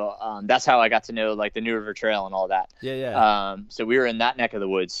 Yeah. So that's how I got to know like the New River Trail and all that. Yeah. So we were in that neck of the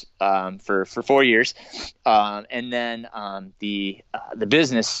woods for 4 years, and then the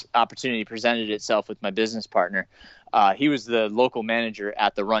business opportunity presented itself with my business partner. He was the local manager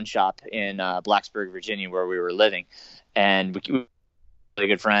at the run shop in Blacksburg, Virginia, where we were living, and we were really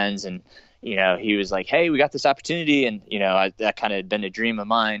good friends. And he was like, "Hey, we got this opportunity," and that kind of had been a dream of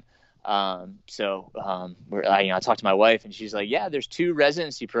mine. I talked to my wife, and she's like, "Yeah, there's 2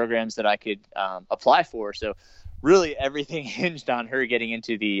 residency programs that I could apply for." So really everything hinged on her getting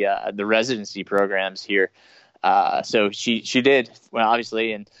into the residency programs here. So she did well,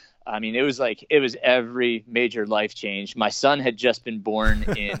 obviously, and I mean it was every major life change. My son had just been born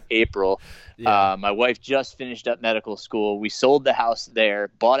in April. Yeah. My wife just finished up medical school. We sold the house there,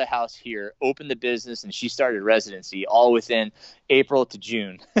 bought a house here, opened the business, and she started residency all within April to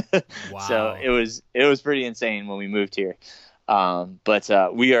June. So Wow. it was pretty insane when we moved here. But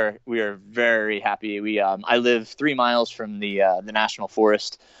we are very happy. I live 3 miles from the national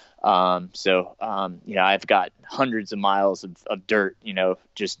forest. You know, I've got hundreds of miles of dirt, you know,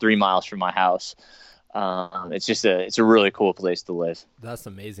 just 3 miles from my house. It's a really cool place to live. That's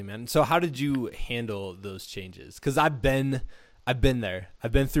amazing, man. So how did you handle those changes? Because I've been there.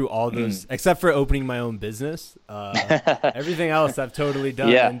 I've been through all those, except for opening my own business. Everything else I've totally done,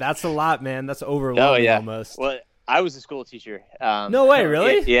 Yeah. and that's a lot, man. That's Oh overwhelming yeah. almost. Well, I was a school teacher. No way,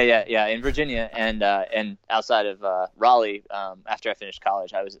 really? Yeah, in Virginia and outside of Raleigh. After I finished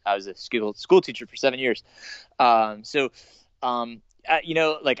college, I was a school teacher for 7 years. So, you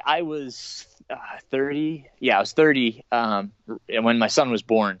know, like I was 30. Yeah, I was 30 when my son was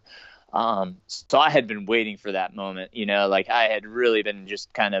born. So I had been waiting for that moment, you know, like I had really been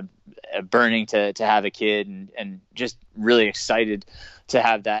just kind of burning to have a kid and just really excited to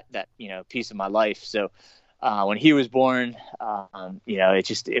have that, you know, piece of my life. So, when he was born, you know,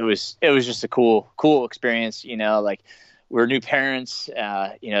 it was just a cool experience, you know, like we're new parents,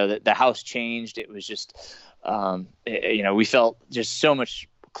 you know, the house changed. It was just, you know, we felt just so much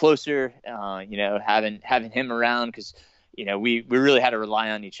closer, you know, having him around, cause you know, we really had to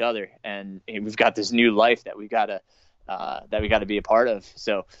rely on each other, and we've got this new life that we gotta be a part of.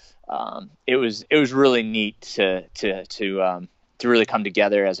 So, it was really neat to really come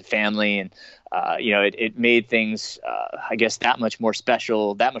together as a family. And you know, it made things, I guess, that much more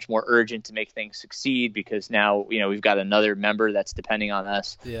special, that much more urgent to make things succeed, because now, you know, we've got another member that's depending on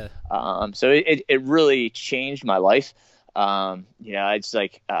us. Yeah. So it really changed my life. You know, it's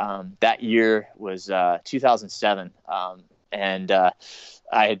like that year was 2007, and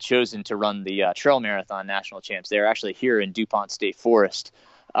I had chosen to run the Trail Marathon National Champs. They were actually here in DuPont State Forest.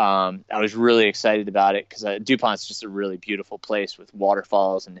 I was really excited about it because DuPont's just a really beautiful place with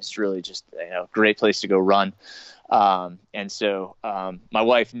waterfalls, and it's really just, you know, a great place to go run. And so my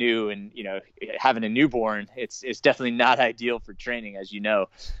wife knew, and you know, having a newborn, it's definitely not ideal for training, as you know.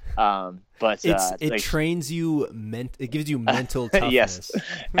 But It like, trains you, it gives you mental toughness. yes,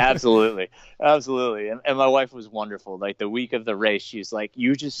 absolutely, absolutely. And my wife was wonderful. Like the week of the race, she's like,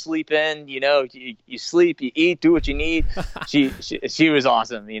 "You just sleep in, you know, you sleep, you eat, do what you need." She was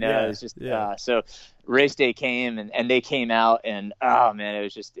awesome. You know, Yeah, it was just yeah. so. Race day came, and they came out, and oh man,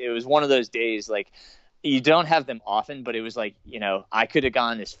 it was one of those days like. You don't have them often, but it was like, you know, I could have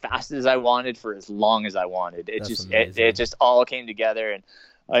gone as fast as I wanted for as long as I wanted. That's amazing. It just all came together, and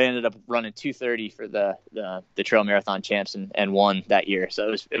I ended up running 2:30 for the Trail Marathon Champs and won that year.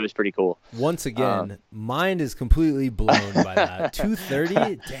 So it was pretty cool. Once again, mind is completely blown by that.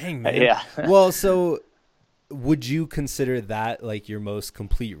 2:30? Dang, man. Yeah. Well, so would you consider that like your most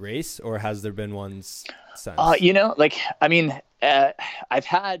complete race, or has there been ones since? You know, like, I mean, I've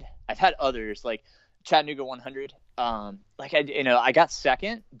had others like Chattanooga 100. Like I got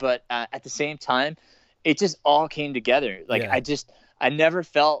second, but at the same time, it just all came together. Like Yeah. I never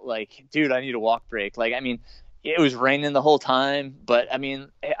felt like, dude, I need a walk break. Like, I mean, it was raining the whole time, but I mean,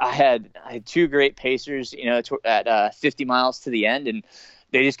 I had two great pacers, you know, at 50 miles to the end, and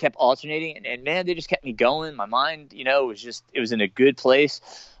they just kept alternating, and man, they just kept me going. My mind, you know, it was in a good place.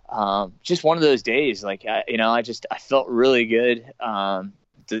 Just one of those days, like, you know, I felt really good.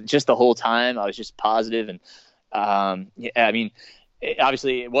 Just the whole time I was just positive. And yeah, I mean,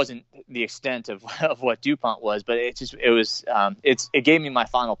 obviously it wasn't the extent of what DuPont was, but it gave me my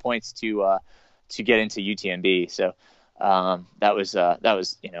final points to get into UTMB. So that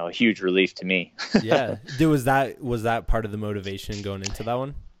was, you know, a huge relief to me. Yeah. Was that part of the motivation going into that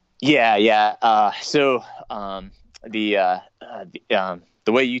one? Yeah. So the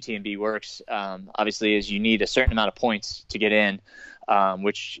way UTMB works, obviously, is you need a certain amount of points to get in,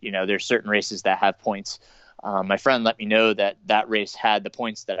 which, you know, there's certain races that have points. My friend let me know that race had the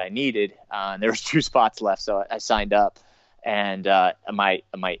points that I needed. There was 2 spots left, so I signed up. And my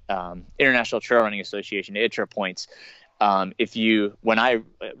International Trail Running Association, ITRA points, when I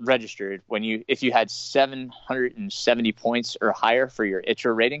registered, if you had 770 points or higher for your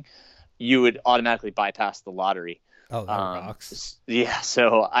ITRA rating, you would automatically bypass the lottery. Oh, that rocks. Yeah,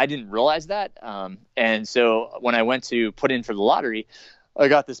 so I didn't realize that. And so when I went to put in for the lottery, I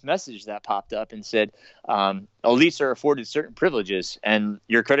got this message that popped up and said, elites are afforded certain privileges and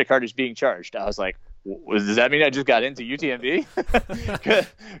your credit card is being charged. I was like, does that mean I just got into UTMB?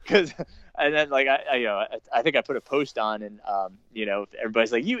 Because and then like I think I put a post on, and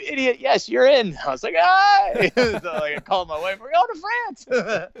everybody's like, "You idiot! Yes, you're in." I was like, "Hi!" So like I called my wife, "We're going to France."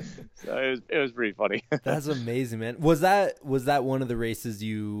 So it was pretty funny. That's amazing, man. Was that one of the races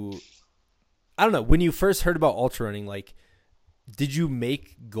I don't know, when you first heard about ultra running, like, did you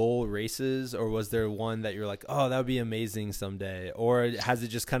make goal races, or was there one that you're like, oh, that would be amazing someday? Or has it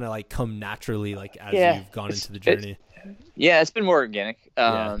just kind of like come naturally, like as you've gone into the journey? It's been more organic.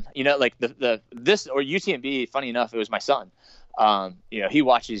 Like this or UTMB, funny enough, it was my son. He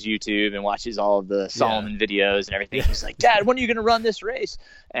watches YouTube and watches all of the Solomon videos and everything. He's like, "Dad, when are you going to run this race?"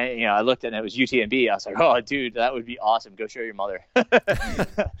 And, I looked and it was UTMB. I was like, "Oh, dude, that would be awesome. Go show your mother."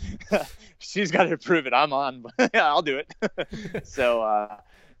 She's got to prove it. I'm on. Yeah, I'll do it. So,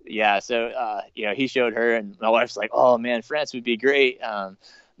 he showed her, and my wife's like, "Oh man, France would be great. That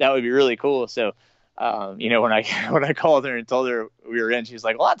would be really cool." So, when I called her and told her we were in, she's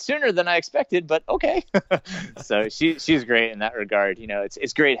like, "A lot sooner than I expected, but okay." So she's great in that regard.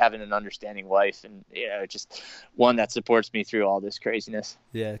 It's great having an understanding wife, and just one that supports me through all this craziness.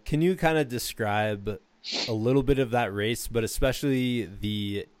 Yeah. Can you kind of describe a little bit of that race, but especially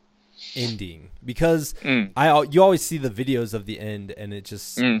the ending? Because you always see the videos of the end, and it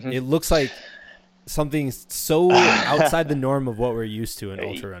just it looks like something so outside the norm of what we're used to in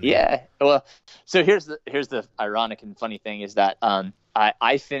ultra running. Yeah. Well, so here's the ironic and funny thing is that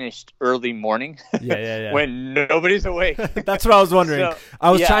I finished early morning when nobody's awake. That's what I was wondering. So, I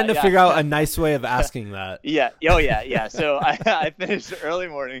was trying to figure out a nice way of asking that. Yeah. Oh, yeah. So I finished early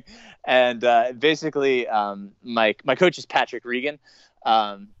morning, and basically my coach is Patrick Regan.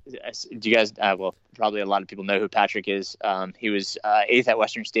 Do you guys, probably a lot of people know who Patrick is. He was 8th at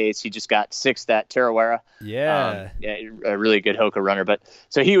Western States. He just got 6th at Tarawera. A really good Hoka runner. But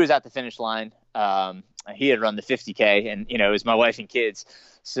so he was at the finish line. He had run the 50K, and it was my wife and kids.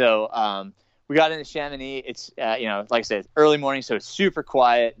 So we got into Chamonix. It's like I said, early morning, so it's super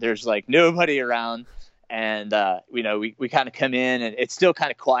quiet. There's like nobody around. And, we kind of come in, and it's still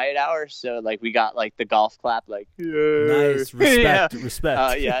kind of quiet hours. So like we got like the golf clap, like, nice, respect. So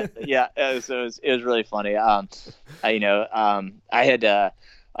it was really funny. I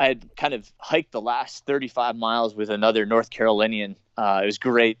had kind of hiked the last 35 miles with another North Carolinian. It was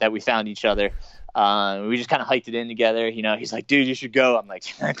great that we found each other. We just kind of hiked it in together. He's like, "Dude, you should go." I'm like,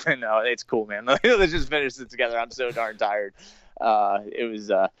 "No, it's cool, man. Let's just finish it together. I'm so darn tired."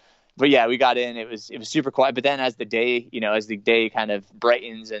 But yeah, we got in. It was super quiet. But then as the day kind of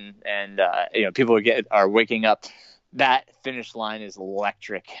brightens and people are waking up, that finish line is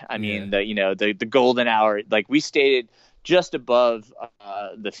electric. I mean, the golden hour. Like we stayed just above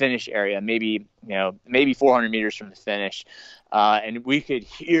the finish area, maybe 400 meters from the finish, and we could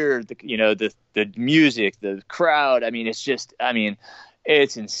hear the music, the crowd. I mean,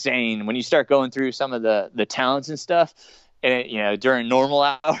 it's insane when you start going through some of the towns and stuff. And, during normal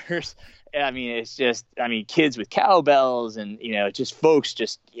hours, I mean, it's just, kids with cowbells and, just folks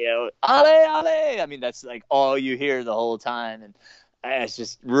just, ale, ale. I mean, that's like all you hear the whole time. And it's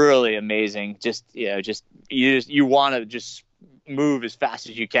just really amazing. You want to just move as fast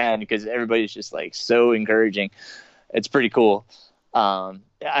as you can because everybody's just like so encouraging. It's pretty cool.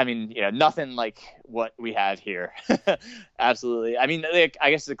 Nothing like what we have here. Absolutely. I mean,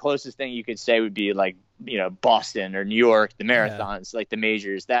 I guess the closest thing you could say would be like, Boston or New York, the marathons, like the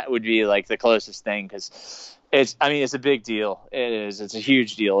majors. That would be like the closest thing because it's a big deal. It is. It's a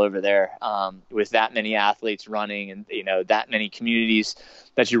huge deal over there with that many athletes running and, that many communities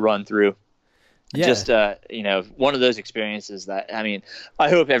that you run through. Yeah. Just, one of those experiences that, I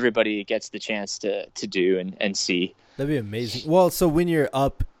hope everybody gets the chance to do and see. That'd be amazing. Well, so when you're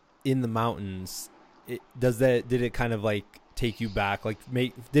up in the mountains, did it kind of like take you back? Like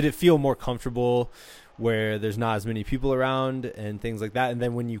did it feel more comfortable where there's not as many people around and things like that? And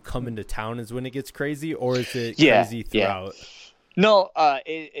then when you come into town is when it gets crazy, or is it crazy throughout? Yeah. No,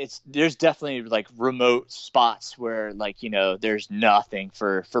 there's definitely like remote spots where like, there's nothing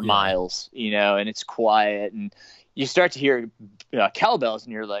for miles, and it's quiet and you start to hear cowbells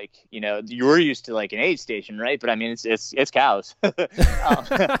and you're like, you're used to like an aid station, right? But I mean, it's cows.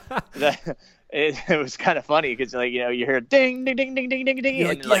 It was kind of funny because like, you hear ding, ding, ding, ding, ding, ding, ding. You're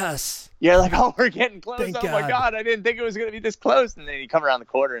like, yes. You're like, oh, we're getting close. Thank oh God. My God. I didn't think it was going to be this close. And then you come around the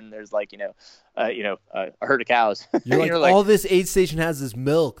corner and there's like, a herd of cows. You're like, all this aid station has is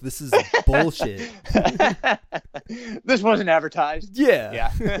milk. This is bullshit. This wasn't advertised.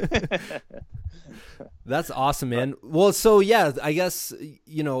 Yeah. That's awesome, man. Well, so yeah, I guess,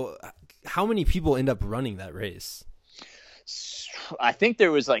 how many people end up running that race? I think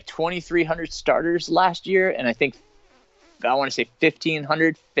there was like 2,300 starters last year, and I want to say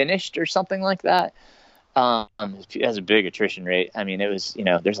 1,500 finished or something like that. It has a big attrition rate. I mean, it was,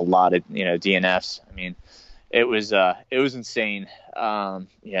 there's a lot of, DNFs. I mean, it was insane.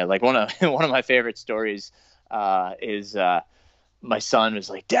 Like one of my favorite stories is my son was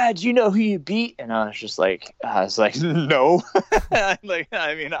like, "Dad, do you know who you beat?" And I was like, "No." Like,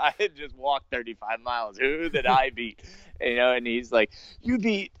 I mean, I had just walked 35 miles. Who did I beat? And he's like, "You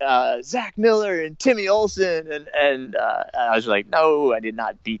beat Zach Miller and Timmy Olson," and I was like, "No, I did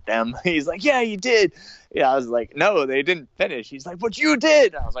not beat them." He's like, "Yeah, you did." Yeah, I was like, "No, they didn't finish." He's like, "But you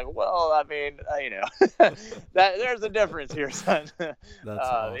did." I was like, "Well, I mean, that there's a difference here, son." That's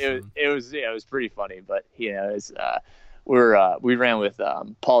awesome. It was pretty funny, but it's we ran with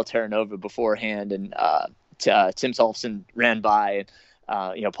Paul Terranova beforehand, and Tim Solfson ran by,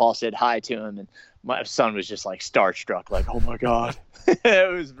 and Paul said hi to him, and my son was just like starstruck, like, "Oh my God."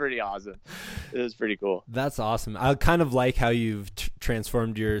 It was pretty awesome. It was pretty cool. That's awesome. I kind of like how you've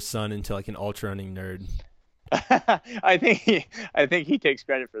transformed your son into like an ultra running nerd. I think he takes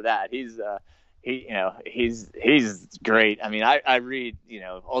credit for that. He's great. I mean, I read,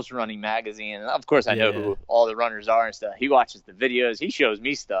 Ultra Running Magazine, and of course I know who all the runners are and stuff. He watches the videos, he shows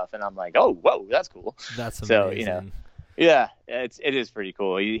me stuff, and I'm like, "Oh, whoa, that's cool." That's amazing. So, yeah, it is pretty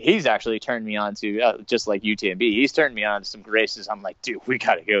cool. He's actually turned me on to, just like UTMB, he's turned me on to some races. I'm like, "Dude, we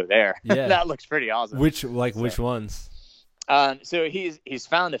got to go there." Yeah. That looks pretty awesome. Which ones? So he's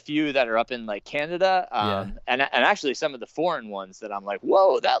found a few that are up in like Canada, and actually some of the foreign ones that I'm like,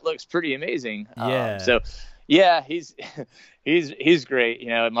 "Whoa, that looks pretty amazing." Yeah. So yeah, he's great.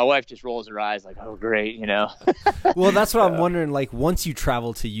 My wife just rolls her eyes like, "Oh, great," Well, that's what I'm wondering. Like, once you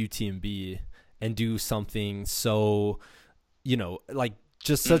travel to UTMB and do something so, like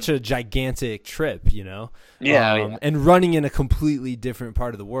just such a gigantic trip, Yeah. And running in a completely different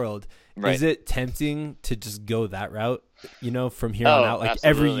part of the world, Right. is it tempting to just go that route? From here on out, like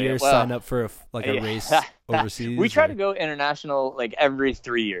absolutely. every year, sign up for a race overseas. We try to go international like every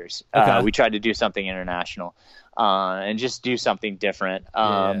 3 years. Okay. We try to do something international, and just do something different.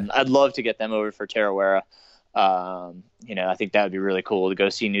 I'd love to get them over for Tarawera. I think that would be really cool to go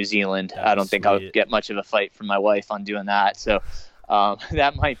see New Zealand. I don't think I'll get much of a fight from my wife on doing that. So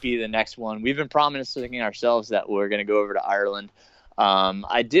that might be the next one. We've been promising ourselves that we're going to go over to Ireland.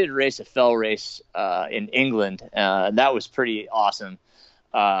 I did race a fell race in England. That was pretty awesome.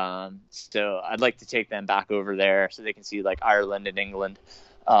 So I'd like to take them back over there so they can see like Ireland and England.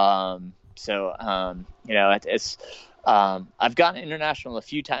 It's I've gotten international a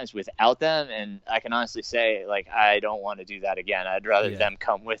few times without them, and I can honestly say, like, I don't want to do that again. I'd rather them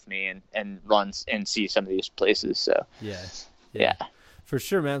come with me and run and see some of these places. So yeah. For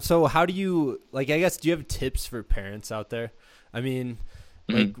sure, man. So how do you, like, I guess, do you have tips for parents out there? I mean,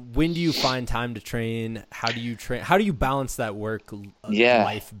 like, when do you find time to train? How do you train? How do you balance that work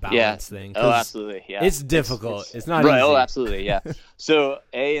life balance thing? Oh, absolutely. Yeah. It's difficult. It's not right. easy. Oh, absolutely. Yeah. So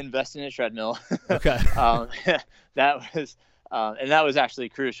invest in a treadmill. Okay. That was actually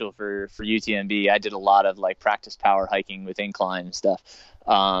crucial for UTMB. I did a lot of like practice power hiking with incline and stuff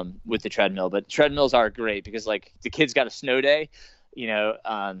with the treadmill, but treadmills are great because like the kids got a snow day,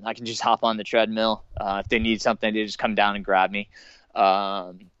 I can just hop on the treadmill. If they need something, they just come down and grab me.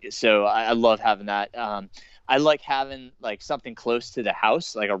 So I love having that. I like having like something close to the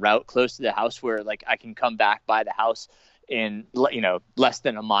house, like a route close to the house where like I can come back by the house in, less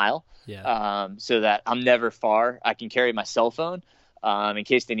than a mile. Yeah. So that I'm never far. I can carry my cell phone in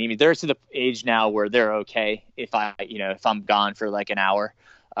case they need me. They're to the age now where they're okay if I'm gone for like an hour.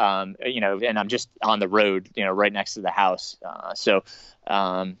 And I'm just on the road, right next to the house.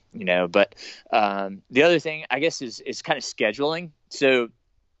 But the other thing I guess is kind of scheduling. So,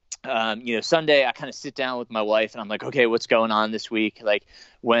 Sunday I kind of sit down with my wife and I'm like, okay, what's going on this week? Like,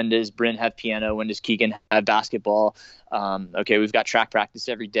 when does Bryn have piano? When does Keegan have basketball? Okay, we've got track practice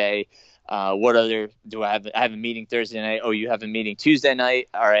every day. What other do I have? I have a meeting Thursday night. Oh, you have a meeting Tuesday night.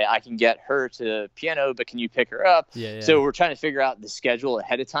 All right, I can get her to piano, but can you pick her up? Yeah. So we're trying to figure out the schedule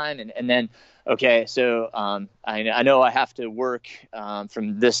ahead of time, and then okay, so I know I have to work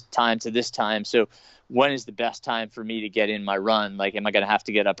from this time to this time. So when is the best time for me to get in my run? Like, am I going to have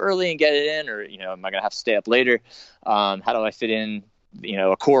to get up early and get it in, or am I going to have to stay up later? How do I fit in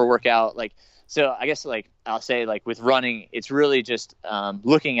a core workout? Like, so I guess like I'll say like with running, it's really just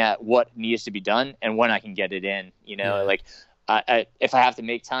looking at what needs to be done and when I can get it in. Like if I have to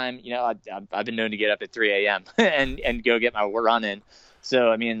make time, I've been known to get up at 3 a.m. and go get my run in. So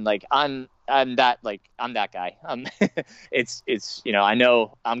I mean, like I'm I'm that guy. It's I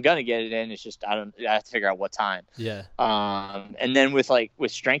know I'm gonna get it in. It's just I have to figure out what time. Yeah. And then with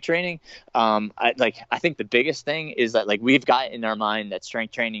strength training, I think the biggest thing is that like we've got in our mind that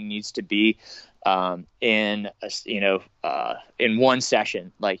strength training needs to be in one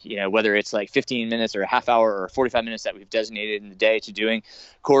session, whether it's like 15 minutes or a half hour or 45 minutes that we've designated in the day to doing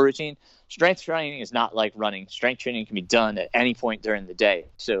core routine. Strength training is not like running. Strength training can be done at any point during the day.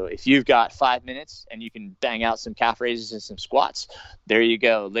 So if you've got 5 minutes and you can bang out some calf raises and some squats, there you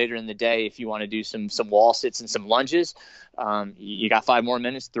go. Later in the day, if you want to do some wall sits and some lunges, you got 5 more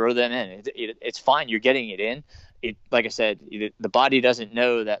minutes, throw them in. It's fine. You're getting it in. Like I said, the body doesn't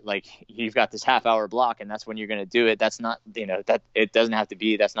know that like you've got this half hour block and that's when you're going to do it. That's not, that it doesn't have to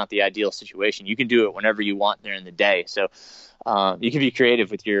be, that's not the ideal situation. You can do it whenever you want during the day. So you can be creative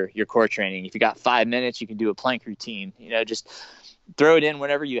with your core training. If you got 5 minutes, you can do a plank routine, just throw it in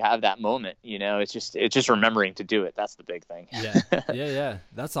whenever you have that moment. It's just remembering to do it. That's the big thing. Yeah.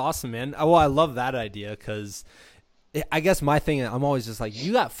 That's awesome, man. Well, I love that idea because I guess my thing, I'm always just like,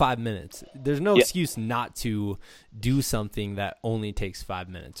 you got 5 minutes. There's no excuse not to do something that only takes 5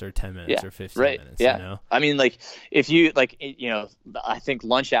 minutes or 10 minutes or 15 minutes. Yeah. I mean, like if you I think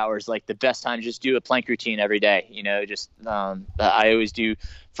lunch hours, like the best time to just do a plank routine every day, I always do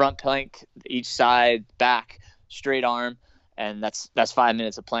front plank, each side, back, straight arm. And that's 5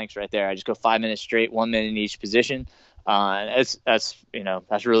 minutes of planks right there. I just go 5 minutes straight, 1 minute in each position. That's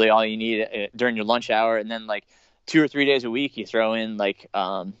really all you need during your lunch hour. And then like 2 or 3 days a week, you throw in like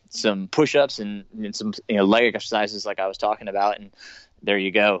some push-ups and some leg exercises like I was talking about, and there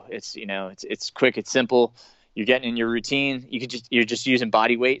you go. It's it's quick, it's simple. You're getting in your routine. You're just using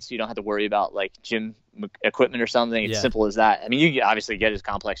body weight, so you don't have to worry about like gym equipment or something. It's simple as that. I mean, you can obviously get as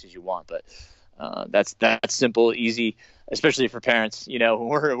complex as you want, but that's simple, easy, especially for parents.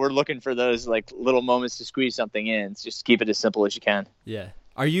 We're looking for those like little moments to squeeze something in. Just keep it as simple as you can. Yeah.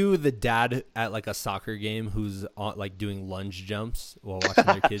 Are you the dad at like a soccer game who's like doing lunge jumps while watching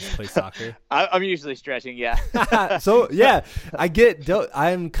their kids play soccer? I'm usually stretching, yeah. So yeah,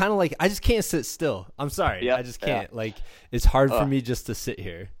 I'm kind of like, I just can't sit still. I'm sorry. Yep, I just can't. Yeah. Like it's hard for me just to sit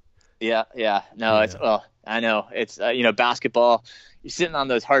here. Yeah. No, I know. It's basketball. You're sitting on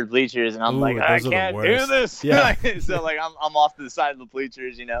those hard bleachers, and I'm I can't do this. Yeah. So like I'm off to the side of the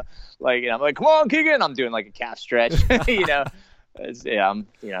bleachers, I'm like, come on, Keegan. I'm doing like a calf stretch, I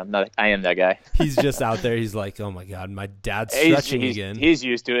am that guy. He's just out there. He's like, oh my God, my dad's stretching again. He's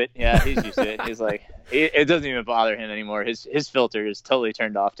used to it. Yeah, he's used to it. He's like, it doesn't even bother him anymore. His filter is totally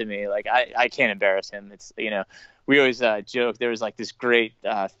turned off to me. Like I can't embarrass him. It's we always joke. There was like this great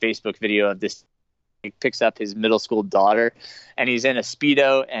Facebook video of this. He picks up his middle school daughter, and he's in a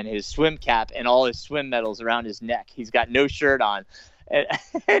Speedo and his swim cap and all his swim medals around his neck. He's got no shirt on.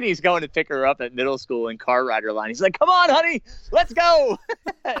 And he's going to pick her up at middle school in car rider line. He's like, come on, honey, let's go.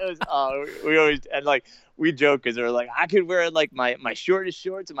 We joke because we're like, I could wear like my shortest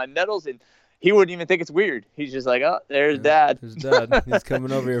shorts and my medals, and he wouldn't even think it's weird. He's just like, oh, there's Dad. There's Dad. He's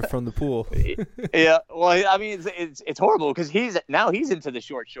coming over here from the pool. Yeah. Well, I mean, it's horrible because he's into the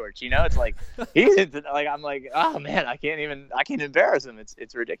short shorts. It's like he's into like I'm like, oh man, I can't embarrass him.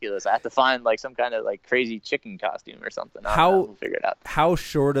 It's ridiculous. I have to find like some kind of like crazy chicken costume or something. We'll figure it out. How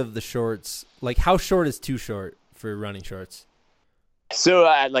short of the shorts? Like how short is too short for running shorts? So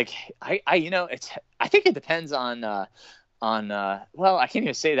I think it depends on well, I can't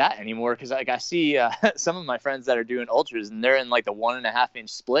even say that anymore because like I see some of my friends that are doing ultras and they're in like the 1.5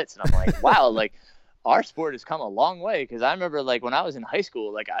 inch splits, and I'm like, wow, like our sport has come a long way. Because I remember like when I was in high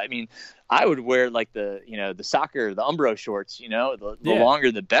school, like I mean, I would wear like the soccer, the Umbro shorts, the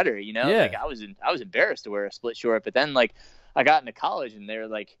longer the better, like I was embarrassed to wear a split short, but then like I got into college and they're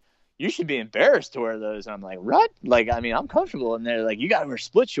like, you should be embarrassed to wear those. And I'm like, what? Like, I mean, I'm comfortable. And they're like, you got to wear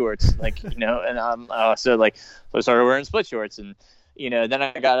split shorts. Like, and so I started wearing split shorts. And, then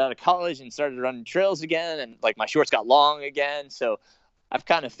I got out of college and started running trails again. And like my shorts got long again. So I've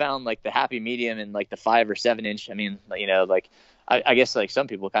kind of found like the happy medium in like the 5 or 7 inch. I mean, I guess like some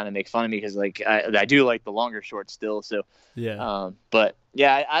people kind of make fun of me because like I do like the longer shorts still. So, yeah. But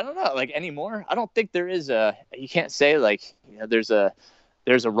yeah, I don't know, like anymore. I don't think there is you can't say like, there's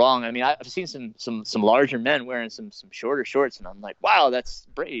a wrong. I mean, I've seen some larger men wearing some shorter shorts, and I'm like, wow, that's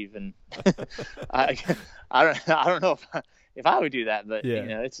brave. And I don't know if I would do that, but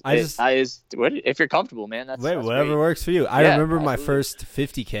if you're comfortable, man, that's whatever great. Works for you. I remember my first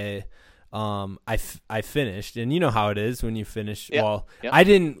 50K. I finished, and you know how it is when you finish. Yep. Well, yep. I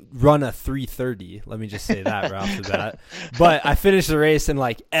didn't run a 3:30. Let me just say that right off the bat. But I finished the race, and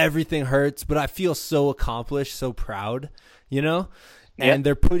like everything hurts, but I feel so accomplished, so proud. and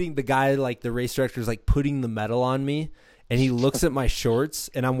they're putting the guy, like the race director is like putting the medal on me, and he looks at my shorts,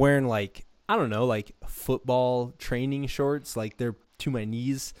 and I'm wearing like, I don't know, like football training shorts, like they're to my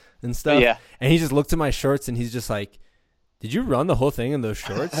knees and stuff. Yeah. And he just looked at my shorts and he's just like, did you run the whole thing in those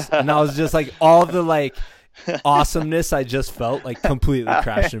shorts? And I was just like, all the like awesomeness I just felt like completely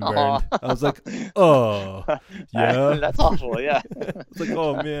crashed and burned. I was like, oh, yeah. That's awful, yeah. It's like,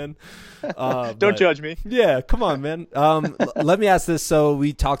 oh, man. Don't judge me. Yeah, come on, man. Let me ask this. So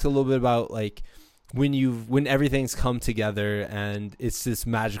we talked a little bit about like when everything's come together and it's this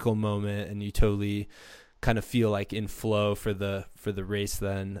magical moment and you totally kind of feel like in flow for the race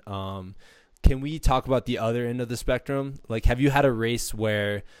then. Can we talk about the other end of the spectrum? Like, have you had a race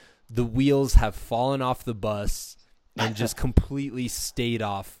where the wheels have fallen off the bus and just completely stayed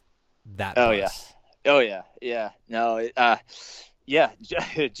off that bus? Oh, yeah. Yeah. No, yeah,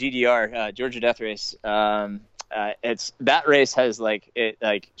 GDR, Georgia Death Race. It's that race has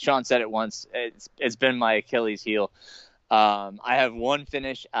like Sean said it once. It's been my Achilles heel. I have one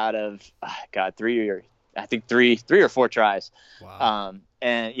finish out of three or four tries. Wow.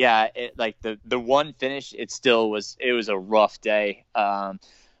 And yeah, like the one finish, it was a rough day.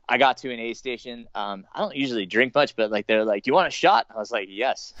 I got to an aid station. I don't usually drink much, but like they're like, "You want a shot?" I was like,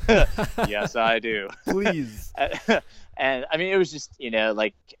 "Yes, yes, I do." Please. And I mean, it was just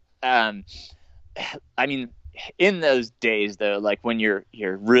I mean, in those days though, like when you're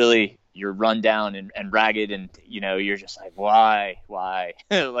run down and ragged, and you're just like, why,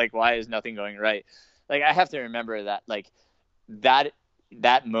 like why is nothing going right? Like I have to remember that like that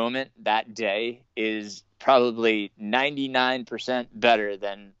moment, that day is probably 99% better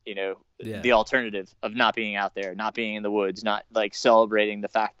than, the alternative of not being out there, not being in the woods, not like celebrating the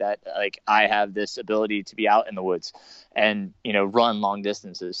fact that like I have this ability to be out in the woods and, run long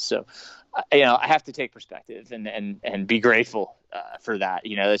distances. So, I have to take perspective and be grateful for that.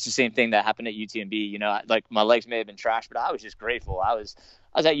 It's the same thing that happened at UTMB. Like my legs may have been trashed, but I was just grateful. I was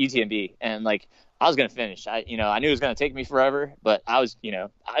at UTMB and like I was going to finish. I knew it was going to take me forever, but I was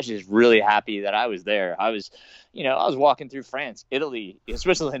just really happy that I was there. I was walking through France, Italy,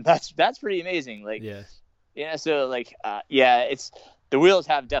 Switzerland. That's pretty amazing. Like, yeah. So like, it's, the wheels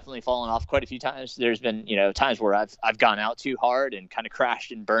have definitely fallen off quite a few times. There's been, times where I've gone out too hard and kind of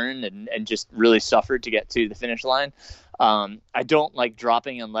crashed and burned and just really suffered to get to the finish line. I don't like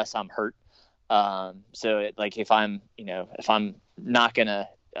dropping unless I'm hurt. So if I'm not gonna,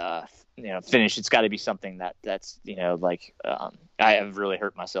 finish, it's got to be something that's, I have really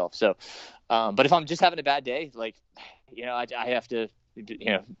hurt myself. So, but if I'm just having a bad day, like, I have to,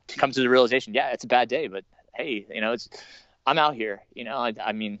 come to the realization, yeah, it's a bad day, but hey, I'm out here,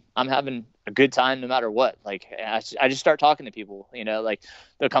 I mean, I'm having a good time no matter what. Like I just start talking to people, like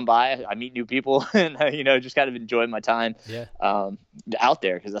they'll come by, I meet new people and, just kind of enjoy my time out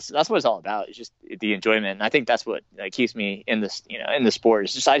there. Cause that's what it's all about. It's just the enjoyment. And I think that's what keeps me in this, in the sport.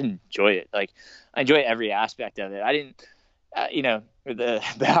 It's just, I enjoy it. Like I enjoy every aspect of it. I didn't, the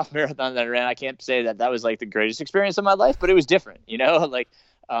half marathon that I ran, I can't say that was like the greatest experience of my life, but it was different, like,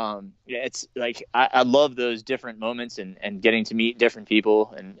 it's like I love those different moments and getting to meet different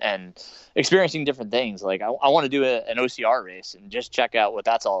people and experiencing different things. Like I want to do an OCR race and just check out what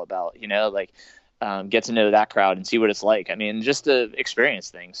that's all about, get to know that crowd and see what it's like. I mean, just to experience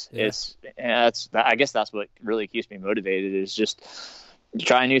things. Yeah. I guess that's what really keeps me motivated, is just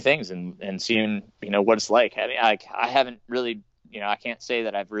trying new things and seeing, what it's like. I mean, I haven't really, I can't say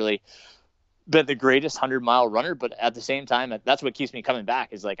that I've really been the greatest 100-mile runner, but at the same time, that's what keeps me coming back,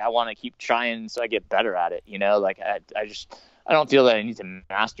 is like I want to keep trying so I get better at it. Like I don't feel that I need to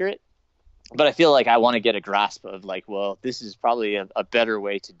master it, but I feel like I want to get a grasp of like, well, this is probably a better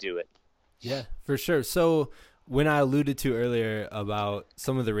way to do it. Yeah, for sure. So when I alluded to earlier about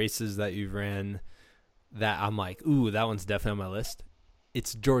some of the races that you've ran that I'm like, ooh, that one's definitely on my list,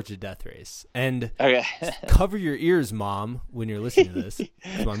 it's Georgia Death Race. And cover your ears, Mom, when you're listening to this.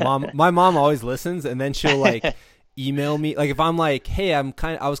 My mom always listens, and then she'll like email me. Like if I'm like, hey, I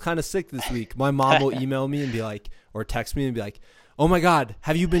was kind of sick this week, my mom will email me and be like, or text me and be like, oh my God,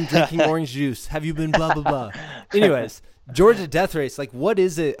 have you been drinking orange juice? Have you been blah, blah, blah. Anyways, Georgia Death Race, like what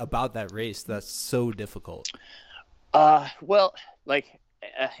is it about that race that's so difficult? Well, like,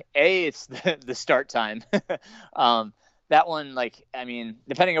 it's the start time. That one, like, I mean,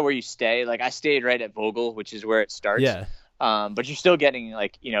 depending on where you stay, like I stayed right at Vogel, which is where it starts. Yeah. But you're still getting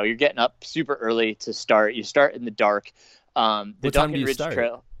like, you're getting up super early to start. You start in the dark. The what time do you start?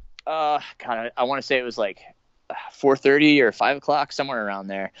 Trail. God, I want to say it was like 4:30 or 5 o'clock, somewhere around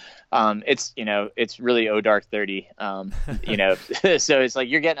there. It's, it's really dark 30. So it's like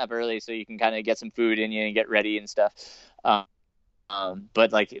you're getting up early so you can kind of get some food in you and get ready and stuff.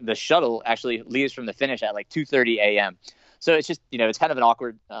 But like the shuttle actually leaves from the finish at like 2:30 a.m. So it's just, it's kind of an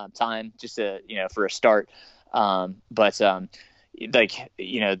awkward time just to, for a start. But like,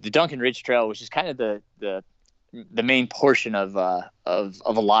 the Duncan Ridge Trail, which is kind of the main portion of a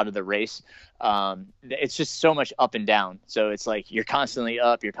lot of the race. It's just so much up and down. So it's like you're constantly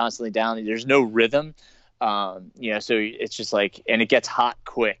up, you're constantly down. There's no rhythm. So it's just like, and it gets hot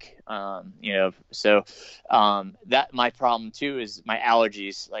quick. So that my problem too is my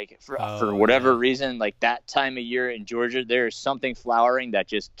allergies. Like for whatever reason, like that time of year in Georgia, there is something flowering that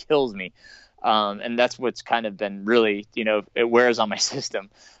just kills me. And that's what's kind of been really, it wears on my system.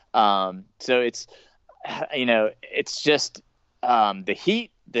 So it's, it's just the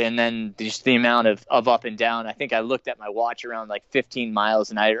heat, and then just the amount of up and down. I think I looked at my watch around like 15 miles,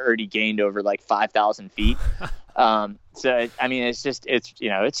 and I had already gained over like 5,000 feet. It's just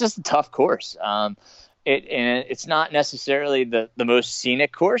a tough course. It's not necessarily the most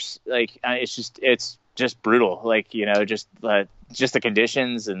scenic course. Like it's just brutal. Like, just the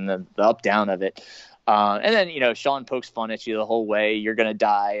conditions and the up down of it. And then, Sean pokes fun at you the whole way. You're going to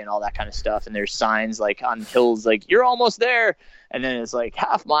die and all that kind of stuff. And there's signs like on hills, like you're almost there. And then it's like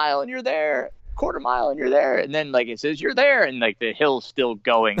half mile and you're there, quarter mile and you're there. And then like it says you're there, and like the hill's still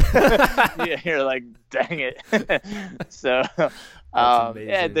going. You're like, dang it. So,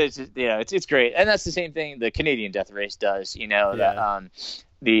 it's great. And that's the same thing the Canadian Death Race does, you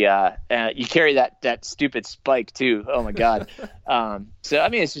carry that stupid spike too. Oh my God. So,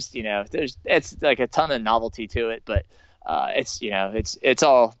 it's just, it's like a ton of novelty to it, but,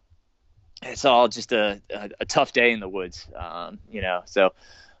 it's all just a tough day in the woods. So,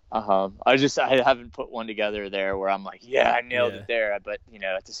 I haven't put one together there where I'm like, yeah, I nailed it there. But,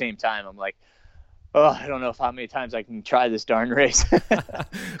 at the same time, I'm like, oh, I don't know how many times I can try this darn race.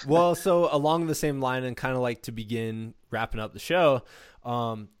 Well, so along the same line, and kind of like to begin wrapping up the show,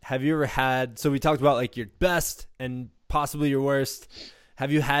 have you ever had, so we talked about like your best and possibly your worst.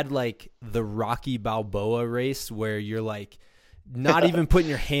 Have you had like the Rocky Balboa race where you're like not even putting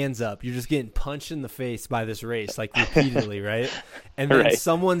your hands up, you're just getting punched in the face by this race like repeatedly, right? And then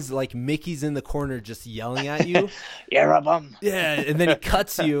someone's like Mickey's in the corner just yelling at you. You're a bum. Yeah, and then he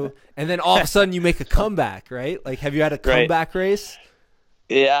cuts you, and then all of a sudden you make a comeback, right? Like, have you had a comeback race?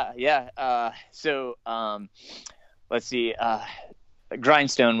 Yeah. So let's see.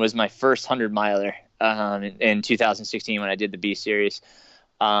 Grindstone was my first 100-miler in 2016 when I did the B Series.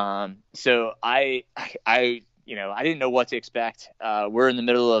 So I didn't know what to expect. We're in the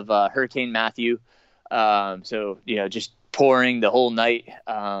middle of Hurricane Matthew. So, just pouring the whole night.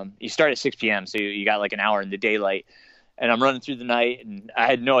 You start at 6 p.m., so you got like an hour in the daylight. And I'm running through the night, and I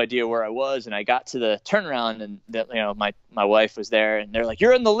had no idea where I was. And I got to the turnaround, and my wife was there, and they're like,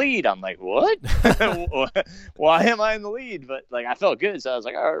 "You're in the lead." I'm like, "What? Why am I in the lead?" But like, I felt good, so I was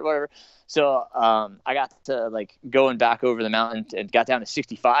like, "All right, whatever." So I got to like going back over the mountain and got down to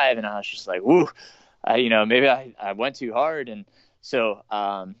 65, and I was just like, "Woo." Maybe I went too hard. And so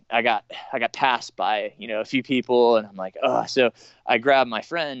I got passed by, a few people, and I'm like, oh, so I grabbed my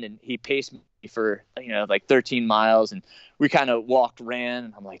friend, and he paced me for, like 13 miles, and we kind of ran,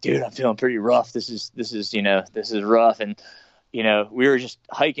 and I'm like, dude, I'm feeling pretty rough. This is rough. And, we were just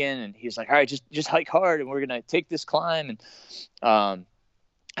hiking, and he's like, all right, just hike hard, and we're going to take this climb. And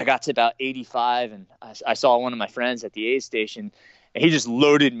I got to about 85, and I saw one of my friends at the aid station, and he just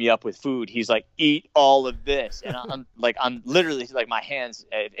loaded me up with food. He's like, eat all of this. And I'm literally like, my hands,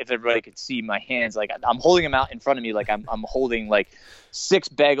 if everybody could see my hands, like I'm holding them out in front of me. Like I'm holding like 6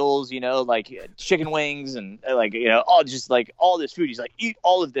 bagels, like chicken wings, and like, all this food. He's like, eat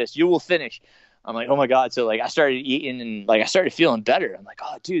all of this, you will finish. I'm like, oh my God. So like I started eating, and like I started feeling better. I'm like,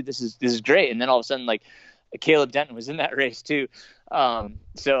 oh dude, this is great. And then all of a sudden, like Caleb Denton was in that race too.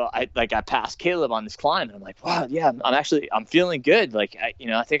 So I passed Caleb on this climb, and I'm like, wow, yeah, I'm feeling good. Like, I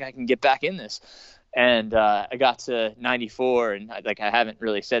think I can get back in this. And, I got to 94, and I haven't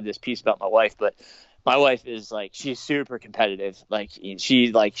really said this piece about my wife, but my wife is like, she's super competitive. Like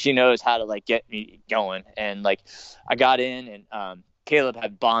she knows how to like get me going. And like, I got in, and, Caleb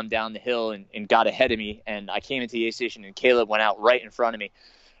had bombed down the hill and got ahead of me. And I came into the aid station, and Caleb went out right in front of me.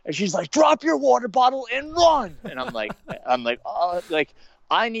 And she's like, drop your water bottle and run. And I'm like, oh, like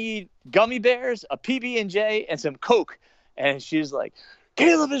I need gummy bears, a PB&J, and some Coke. And she's like,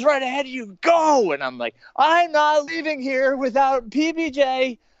 Caleb is right ahead of you. Go. And I'm like, I'm not leaving here without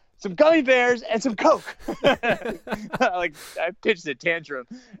PB&J, some gummy bears, and some Coke. Like I pitched a tantrum,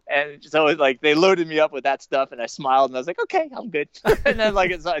 and so like they loaded me up with that stuff, and I smiled, and I was like, okay, I'm good. And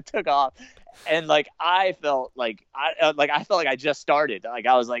then so I took off. And like I felt like I just started. Like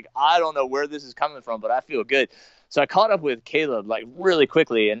I was like, I don't know where this is coming from, but I feel good. So I caught up with Caleb like really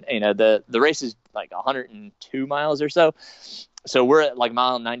quickly, and the race is like 102 miles or so. So we're at like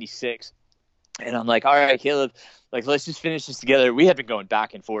mile 96, and I'm like, all right, Caleb, like let's just finish this together. We had been going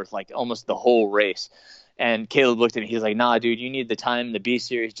back and forth like almost the whole race. And Caleb looked at me. He's like, "Nah, dude, you need the time, the B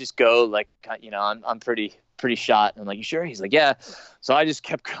series. Just go. Like, I'm pretty shot." And I'm like, "You sure?" He's like, "Yeah." So I just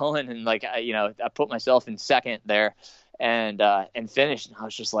kept going, and like, I put myself in second there, and finished. And I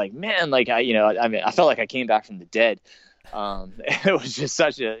was just like, man, like I felt like I came back from the dead. It was just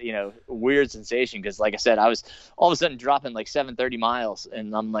such a weird sensation because, like I said, I was all of a sudden dropping like 730 miles,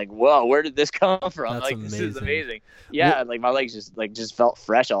 and I'm like, whoa, where did this come from? That's like amazing. This is amazing. Yeah, well, like my legs just felt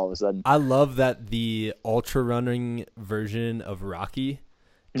fresh all of a sudden. I love that the ultra running version of Rocky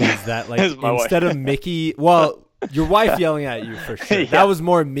is that like instead of Mickey, well, your wife yelling at you for sure. Yeah. That was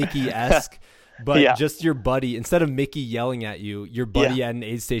more Mickey-esque. But just your buddy, instead of Mickey yelling at you, your buddy at an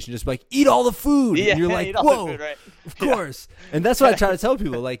aid station just like, eat all the food. Yeah, and you're like, whoa, food, right? Of course. And that's what I try to tell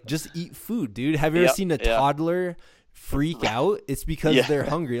people, like, just eat food, dude. Have you ever seen a toddler freak out? It's because they're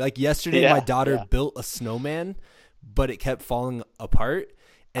hungry. Like yesterday, my daughter built a snowman, but it kept falling apart.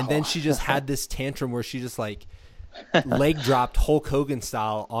 And then she just had this tantrum where she just like leg dropped Hulk Hogan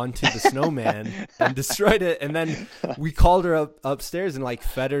style onto the snowman and destroyed it. And then we called her upstairs and like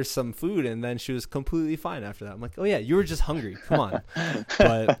fed her some food, and then she was completely fine after that. I'm like, oh yeah, you were just hungry. Come on.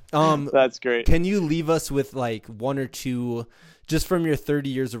 But that's great. Can you leave us with like one or two, just from your 30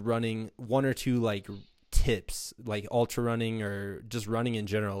 years of running, one or two like tips, like ultra running or just running in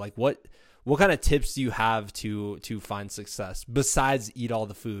general? Like what kind of tips do you have to find success besides eat all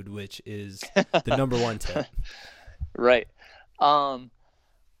the food, which is the number one tip? Right. I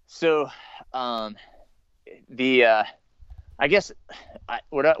guess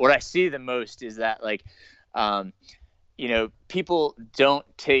what I see the most is that like, people don't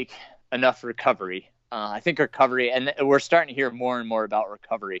take enough recovery. I think recovery, and we're starting to hear more and more about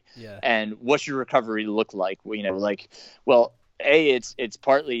recovery. Yeah. And what's your recovery look like? It's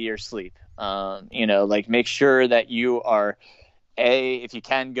partly your sleep. Like make sure that you are, if you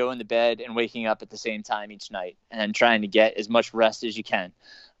can, go into bed and waking up at the same time each night and trying to get as much rest as you can.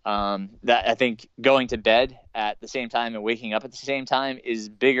 That I think going to bed at the same time and waking up at the same time is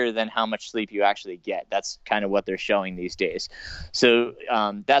bigger than how much sleep you actually get. That's kind of what they're showing these days. So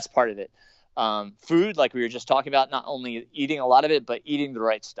that's part of it. Food, like we were just talking about, not only eating a lot of it, but eating the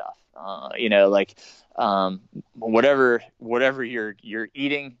right stuff. Whatever you're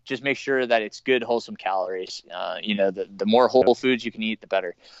eating, just make sure that it's good, wholesome calories. The more whole foods you can eat, the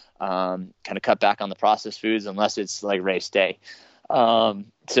better. Kind of cut back on the processed foods unless it's like race day.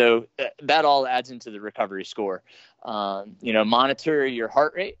 So that all adds into the recovery score. Monitor your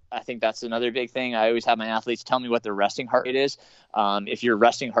heart rate. I think that's another big thing. I always have my athletes tell me what their resting heart rate is. If your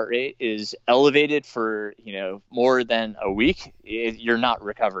resting heart rate is elevated for, more than a week, you're not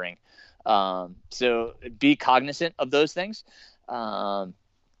recovering. So be cognizant of those things. And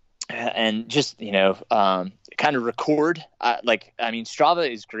just, kind of record,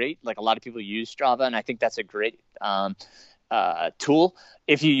 Strava is great. Like a lot of people use Strava, and I think that's a great, tool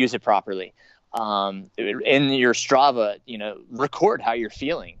if you use it properly. In your Strava, record how you're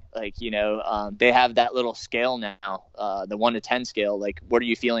feeling. Like, they have that little scale now, the 1 to 10 scale. Like, what are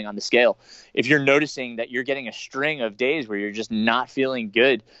you feeling on the scale? If you're noticing that you're getting a string of days where you're just not feeling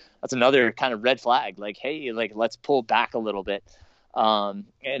good, that's another kind of red flag. Like, hey, like, let's pull back a little bit. And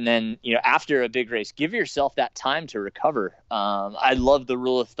then, after a big race, give yourself that time to recover. I love the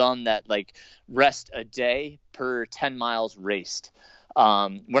rule of thumb that like rest a day per 10 miles raced.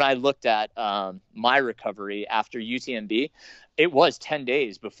 When I looked at my recovery after UTMB, it was 10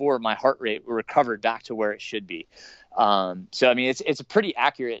 days before my heart rate recovered back to where it should be. So, I mean, it's a pretty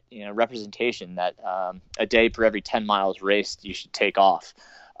accurate, representation that a day per every 10 miles raced, you should take off.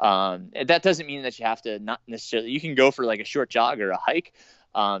 That doesn't mean that you have to not necessarily, you can go for like a short jog or a hike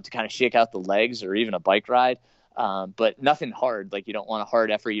to kind of shake out the legs, or even a bike ride. But nothing hard. Like, you don't want a hard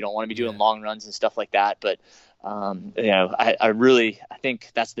effort. You don't want to be doing long runs and stuff like that. But, I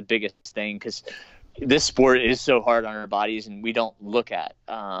think that's the biggest thing, because this sport is so hard on our bodies, and we don't look at,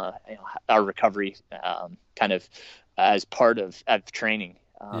 our recovery, kind of as part of training.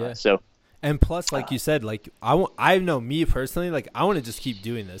 And plus, like you said, like I know me personally, like I want to just keep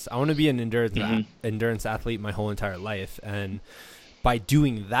doing this. I want to be an endurance athlete my whole entire life. And by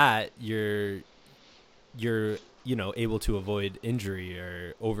doing that, you're able to avoid injury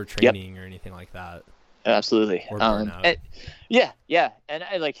or overtraining or anything like that. Absolutely. Or burnout. And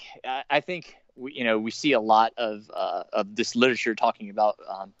I think we see a lot of this literature talking about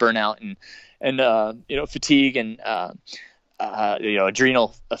burnout and fatigue and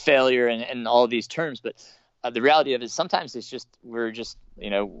adrenal failure and all of these terms. But the reality of it is sometimes it's just we're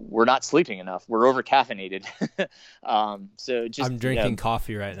not sleeping enough. We're over caffeinated. So just I'm drinking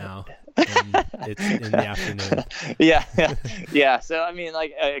coffee right now. And it's in the afternoon. Yeah. So I mean,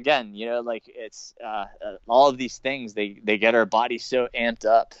 like again, like it's all of these things they get our body so amped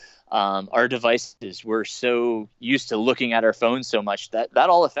up. Our devices, we're so used to looking at our phones so much that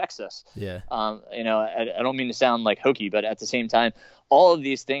all affects us. Yeah. I don't mean to sound like hokey, but at the same time, all of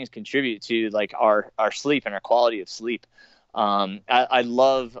these things contribute to like our sleep and our quality of sleep. I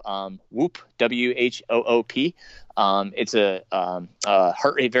love Whoop, WHOOP. It's a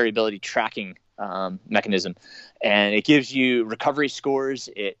heart rate variability tracking mechanism, and it gives you recovery scores.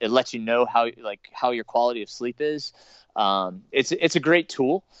 It lets you know how your quality of sleep is. It's a great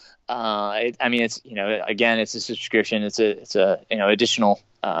tool. I mean, it's again, it's a subscription. It's a additional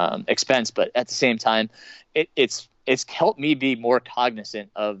expense, but at the same time, it's helped me be more cognizant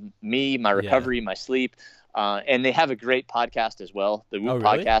of me, my recovery, my sleep. And they have a great podcast as well. The Whoop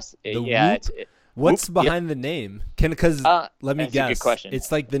podcast. What's behind the name? Because let me guess. A good question. It's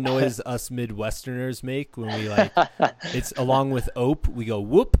like the noise us Midwesterners make when we like. It's along with ope. We go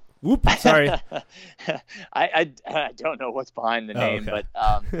whoop whoop. Sorry. I don't know what's behind the name, okay.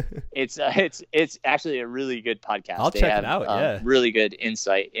 But it's actually a really good podcast. I'll check it out. Yeah. Really good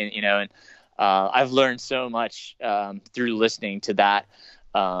insight, and I've learned so much through listening to that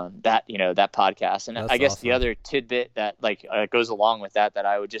podcast. And That's I guess awesome. the other tidbit that goes along with that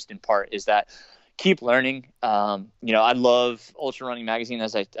I would just impart is that keep learning. I love Ultra Running Magazine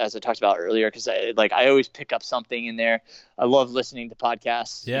as I talked about earlier, because I always pick up something in there. I love listening to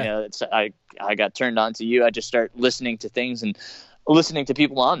podcasts. Yeah. I got turned on to you. I just start listening to things and listening to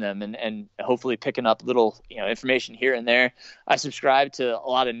people on them, and hopefully picking up little information here and there. I subscribe to a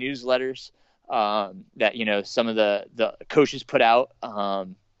lot of newsletters that some of the coaches put out, so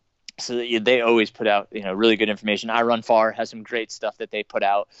that they always put out really good information. I Run Far has some great stuff that they put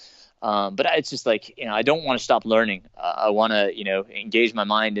out, but it's just I don't want to stop learning. I want to engage my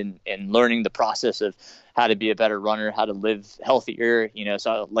mind in learning the process of how to be a better runner, how to live healthier.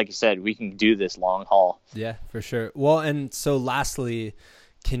 So like you said, we can do this long haul. Yeah, for sure. Well, and so lastly,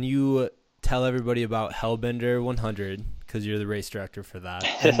 can you tell everybody about Hellbender 100, because you're the race director for that?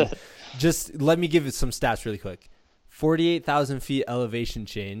 And just let me give it some stats really quick. 48,000 feet elevation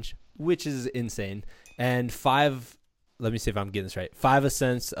change, which is insane. And let me see if I'm getting this right, 5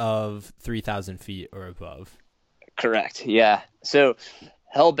 ascents of 3,000 feet or above. Correct. Yeah. So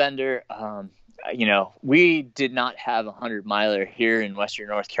Hellbender, we did not have a 100-miler here in Western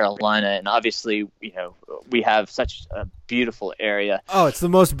North Carolina. And obviously, we have such a beautiful area. Oh, it's the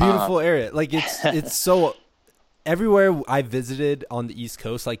most beautiful area. Like it's so everywhere I visited on the East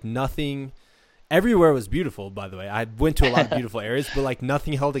Coast, everywhere was beautiful, by the way. I went to a lot of beautiful areas, but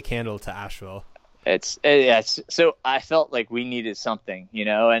nothing held a candle to Asheville. It's so I felt like we needed something,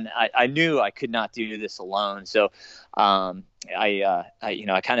 and I knew I could not do this alone. So, I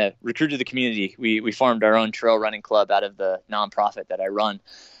kind of recruited the community. We formed our own trail running club out of the nonprofit that I run.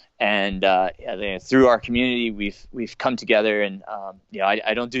 And through our community, we've come together, and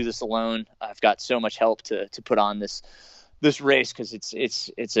I don't do this alone. I've got so much help to put on this race, because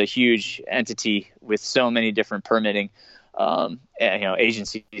it's a huge entity with so many different permitting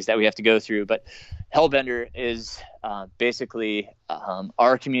agencies that we have to go through. But Hellbender is basically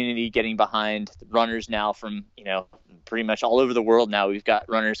our community getting behind runners now from pretty much all over the world. Now we've got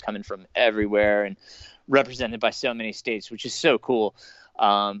runners coming from everywhere and represented by so many states, which is so cool.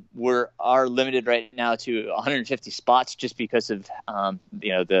 We are limited right now to 150 spots just because of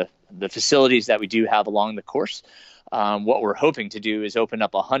the facilities that we do have along the course. What we're hoping to do is open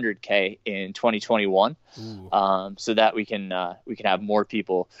up 100K in 2021, so that we can have more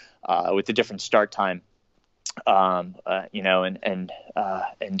people with a different start time, and kind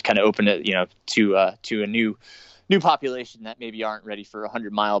of open it to a new population that maybe aren't ready for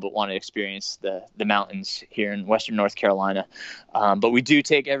 100-mile but want to experience the mountains here in Western North Carolina. But we do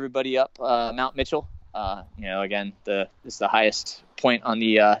take everybody up Mount Mitchell. Again, it's the highest point on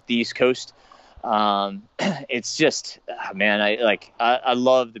the East Coast. It's just, man, I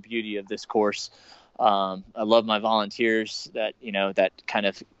love the beauty of this course. I love my volunteers that kind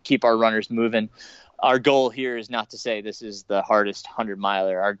of keep our runners moving. Our goal here is not to say this is the hardest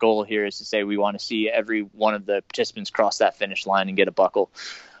 100-miler. Our goal here is to say we want to see every one of the participants cross that finish line and get a buckle.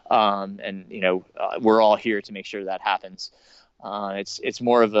 We're all here to make sure that happens. It's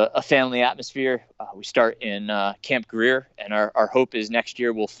more of a family atmosphere. We start in Camp Greer, and our hope is next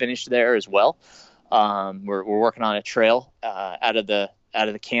year we'll finish there as well. We're working on a trail out of the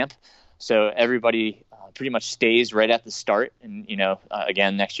camp, so everybody pretty much stays right at the start. And,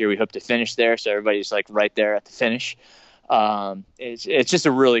 again, next year we hope to finish there. So everybody's like right there at the finish. It's just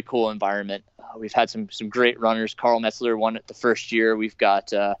a really cool environment. We've had some great runners. Carl Metzler won it the first year. We've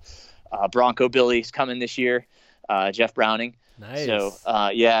got Bronco Billy's coming this year, Jeff Browning. Nice. So,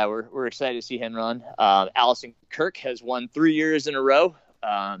 we're excited to see him run. Allison Kirk has won 3 years in a row.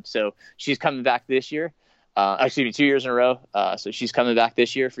 So she's coming back this year. 2 years in a row. So she's coming back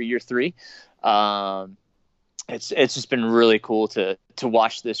this year for year 3. It's just been really cool to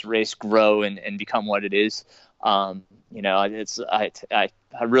watch this race grow and become what it is. I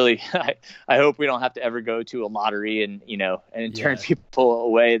really I hope we don't have to ever go to a lottery and turn people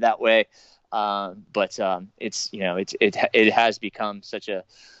away that way. But it has become such a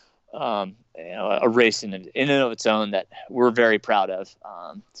race in and of its own that we're very proud of.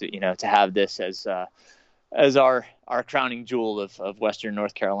 To have this as our crowning jewel of Western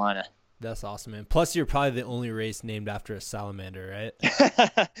North Carolina. That's awesome, man. Plus, you're probably the only race named after a salamander, right?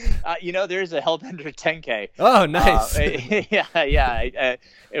 There's a Hellbender 10K. Oh, nice. It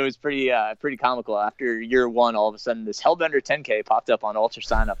was pretty comical. After year 1, all of a sudden, this Hellbender 10K popped up on Ultra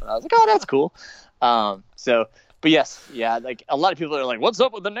Sign Up, and I was like, oh, that's cool. But yes, like a lot of people are like, what's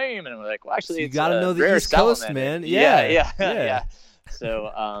up with the name? And we're like, well, actually, you got to know the East Coast, man. Yeah.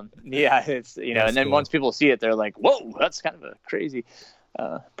 So, it's, and then once people see it, they're like, whoa, that's kind of a crazy.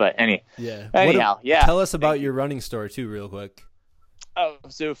 Anyhow, Tell us about your running store too, real quick. Oh,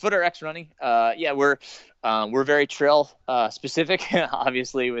 so FootRx Running. We're very trail specific,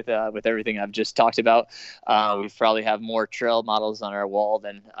 obviously with everything I've just talked about. We probably have more trail models on our wall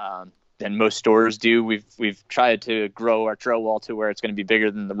than most stores do. We've tried to grow our trail wall to where it's going to be bigger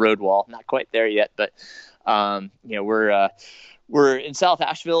than the road wall. Not quite there yet, but we're in South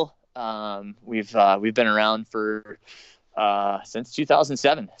Asheville. We've been around for since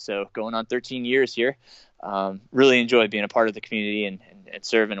 2007, so going on 13 years here. Really enjoy being a part of the community and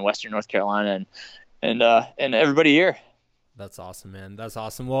serving Western North Carolina and everybody here. That's awesome, man. That's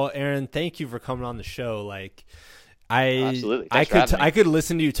awesome. Well, Aaron, thank you for coming on the show. Like, Absolutely. I could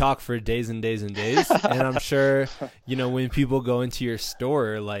listen to you talk for days and days and days, and I'm sure when people go into your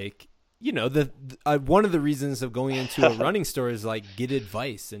store, like, one of the reasons of going into a running store is like get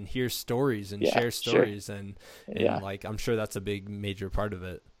advice and hear stories and share stories. Sure. And like, I'm sure that's a big major part of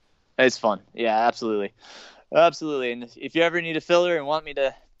it. It's fun. Yeah, absolutely. And if you ever need a filler and want me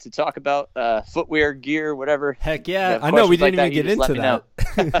to talk about footwear, gear, whatever. Heck yeah. I know we didn't even get into that.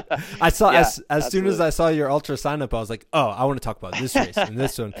 I saw as soon as I saw your Ultra sign up, I was like, oh, I want to talk about this race and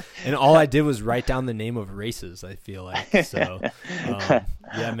this one. And all I did was write down the name of races, I feel like. So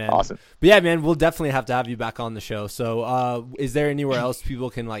yeah, man. Awesome. But yeah, man, we'll definitely have to have you back on the show. So is there anywhere else people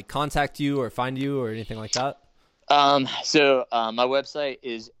can like contact you or find you or anything like that? So my website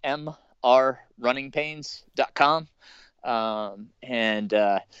is mrrunningpains.com. And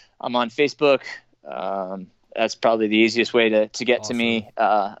I'm on Facebook. That's probably the easiest way to get to me.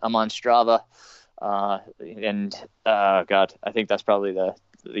 I'm on Strava. And God, I think that's probably the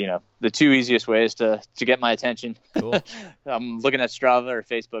two easiest ways to get my attention. Cool. I'm looking at Strava or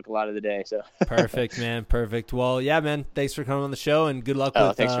Facebook a lot of the day. So perfect, man. Perfect. Well, yeah, man, thanks for coming on the show and good luck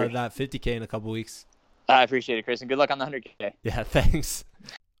with that 50K in a couple weeks. I appreciate it, Chris, and good luck on the 100K. Yeah, thanks.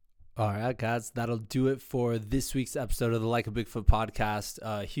 All right, guys, that'll do it for this week's episode of the Like a Bigfoot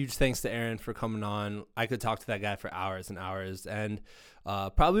podcast. Huge thanks to Aaron for coming on. I could talk to that guy for hours and hours, and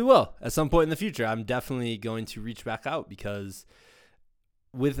probably will at some point in the future. I'm definitely going to reach back out because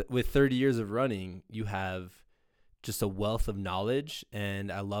with 30 years of running, you have just a wealth of knowledge,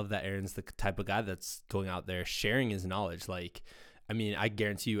 and I love that Aaron's the type of guy that's going out there sharing his knowledge. Like, I mean, I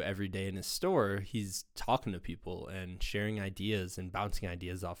guarantee you every day in his store, he's talking to people and sharing ideas and bouncing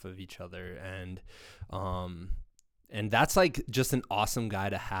ideas off of each other. And that's like just an awesome guy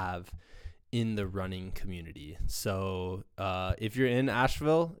to have in the running community. So if you're in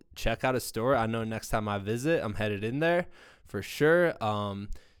Asheville, check out his store. I know next time I visit, I'm headed in there for sure.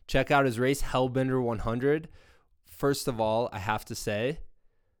 Check out his race, Hellbender 100. First of all, I have to say,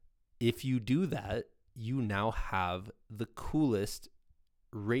 if you do that, you now have the coolest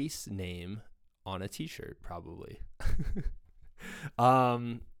race name on a t-shirt, probably.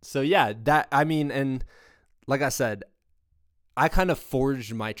 So yeah, and like I said, I kind of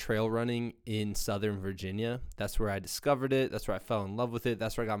forged my trail running in Southern Virginia. That's where I discovered it. That's where I fell in love with it.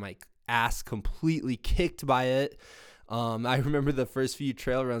 That's where I got my ass completely kicked by it. I remember the first few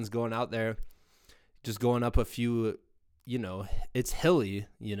trail runs going out there, just going up a few, it's hilly,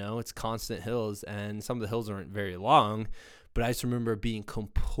 it's constant hills, and some of the hills aren't very long, but I just remember being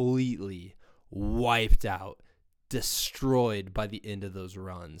completely wiped out, destroyed by the end of those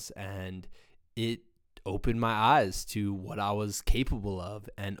runs. And opened my eyes to what I was capable of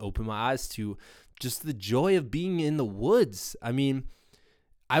and opened my eyes to just the joy of being in the woods. I mean,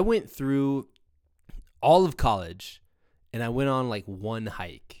 I went through all of college and I went on like one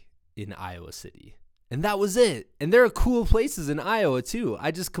hike in Iowa City. And that was it. And there are cool places in Iowa too.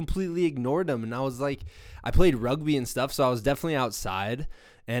 I just completely ignored them. And I was like, I played rugby and stuff, so I was definitely outside.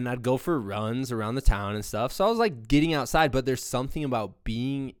 And I'd go for runs around the town and stuff. So I was like getting outside. But there's something about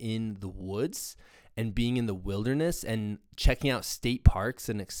being in the woods and being in the wilderness and checking out state parks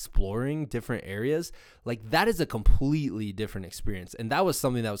and exploring different areas. Like, that is a completely different experience. And that was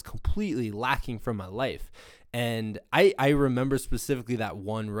something that was completely lacking from my life. And I remember specifically that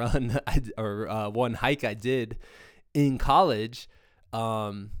one run one hike I did in college,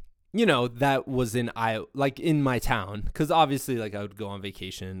 that was in in my town, because obviously like I would go on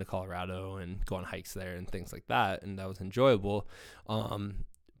vacation to Colorado and go on hikes there and things like that, and that was enjoyable.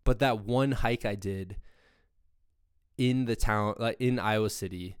 But that one hike I did in the town, like in Iowa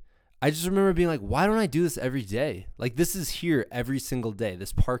City, I just remember being like, why don't I do this every day? Like, this is here every single day.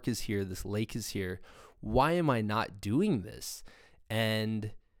 This park is here. This lake is here. Why am I not doing this?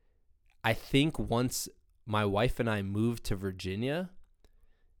 And I think once my wife and I moved to Virginia,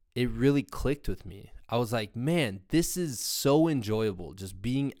 it really clicked with me. I was like, man, this is so enjoyable. Just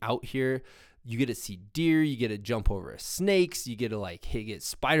being out here. You get to see deer. You get to jump over snakes. You get to get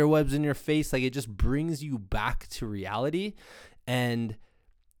spider webs in your face. Like, it just brings you back to reality. And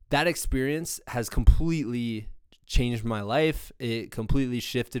that experience has completely changed my life. It completely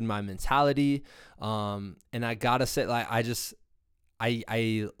shifted my mentality. And I gotta say,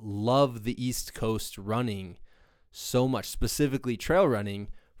 I love the East Coast running so much, specifically trail running,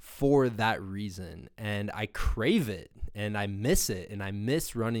 for that reason. And I crave it and I miss it. And I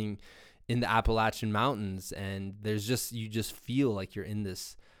miss running in the Appalachian Mountains. And you just feel like you're in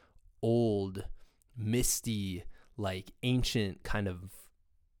this old, misty, like ancient kind of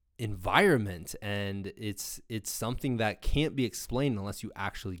environment, and it's something that can't be explained unless you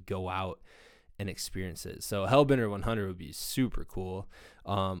actually go out and experience it. So Hellbender 100 would be super cool.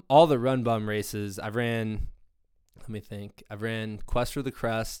 All the Run Bum races I've ran, I've ran Quest for the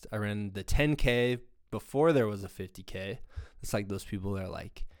Crest. I ran the 10K before there was a 50K. It's like those people that are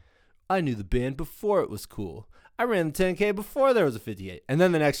like, I knew the band before it was cool. I ran the 10K before there was a 50K, and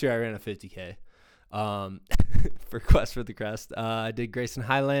then the next year I ran a 50K. For Quest for the Crest. I did Grayson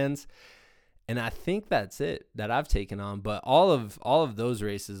Highlands, and I think that's it that I've taken on. But all of those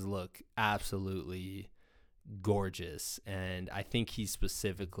races look absolutely gorgeous, and I think he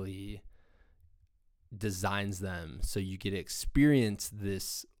specifically designs them so you get to experience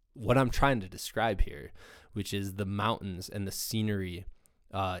this, what I'm trying to describe here, which is the mountains and the scenery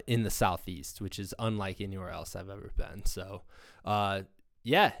in the Southeast, which is unlike anywhere else I've ever been. So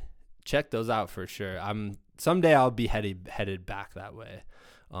yeah, check those out for sure. Someday I'll be headed back that way.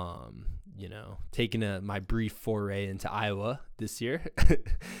 Taking my brief foray into Iowa this year,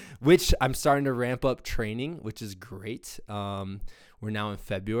 which I'm starting to ramp up training, which is great. We're now in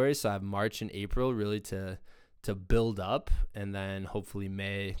February, so I have March and April really to build up, and then hopefully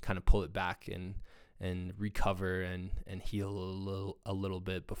May kind of pull it back and recover and heal a little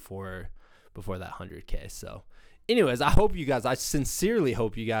bit before that 100K. So anyways, I sincerely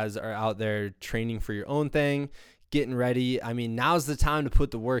hope you guys are out there training for your own thing, getting ready. I mean, now's the time to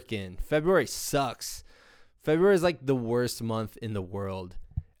put the work in. February sucks. February is like the worst month in the world,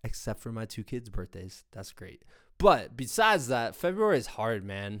 except for my 2 kids' birthdays. That's great. But besides that, February is hard,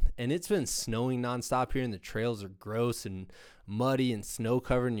 man. And it's been snowing nonstop here, and the trails are gross and muddy and snow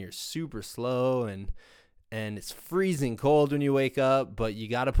covered, and you're super slow, and it's freezing cold when you wake up. But you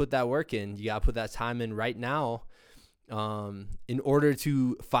got to put that work in. You got to put that time in right now in order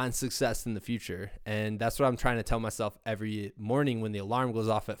to find success in the future. And that's what I'm trying to tell myself every morning when the alarm goes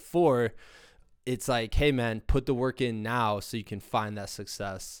off at 4. It's like, hey man, put the work in now so you can find that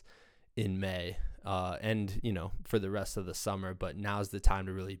success in May, and for the rest of the summer. But now's the time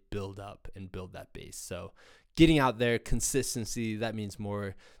to really build up and build that base. So getting out there, consistency, that means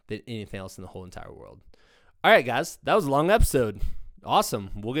more than anything else in the whole entire world. All right, guys, that was a long episode. Awesome.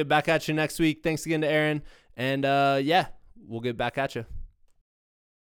 We'll get back at you next week. Thanks again to Aaron. And we'll get back at you.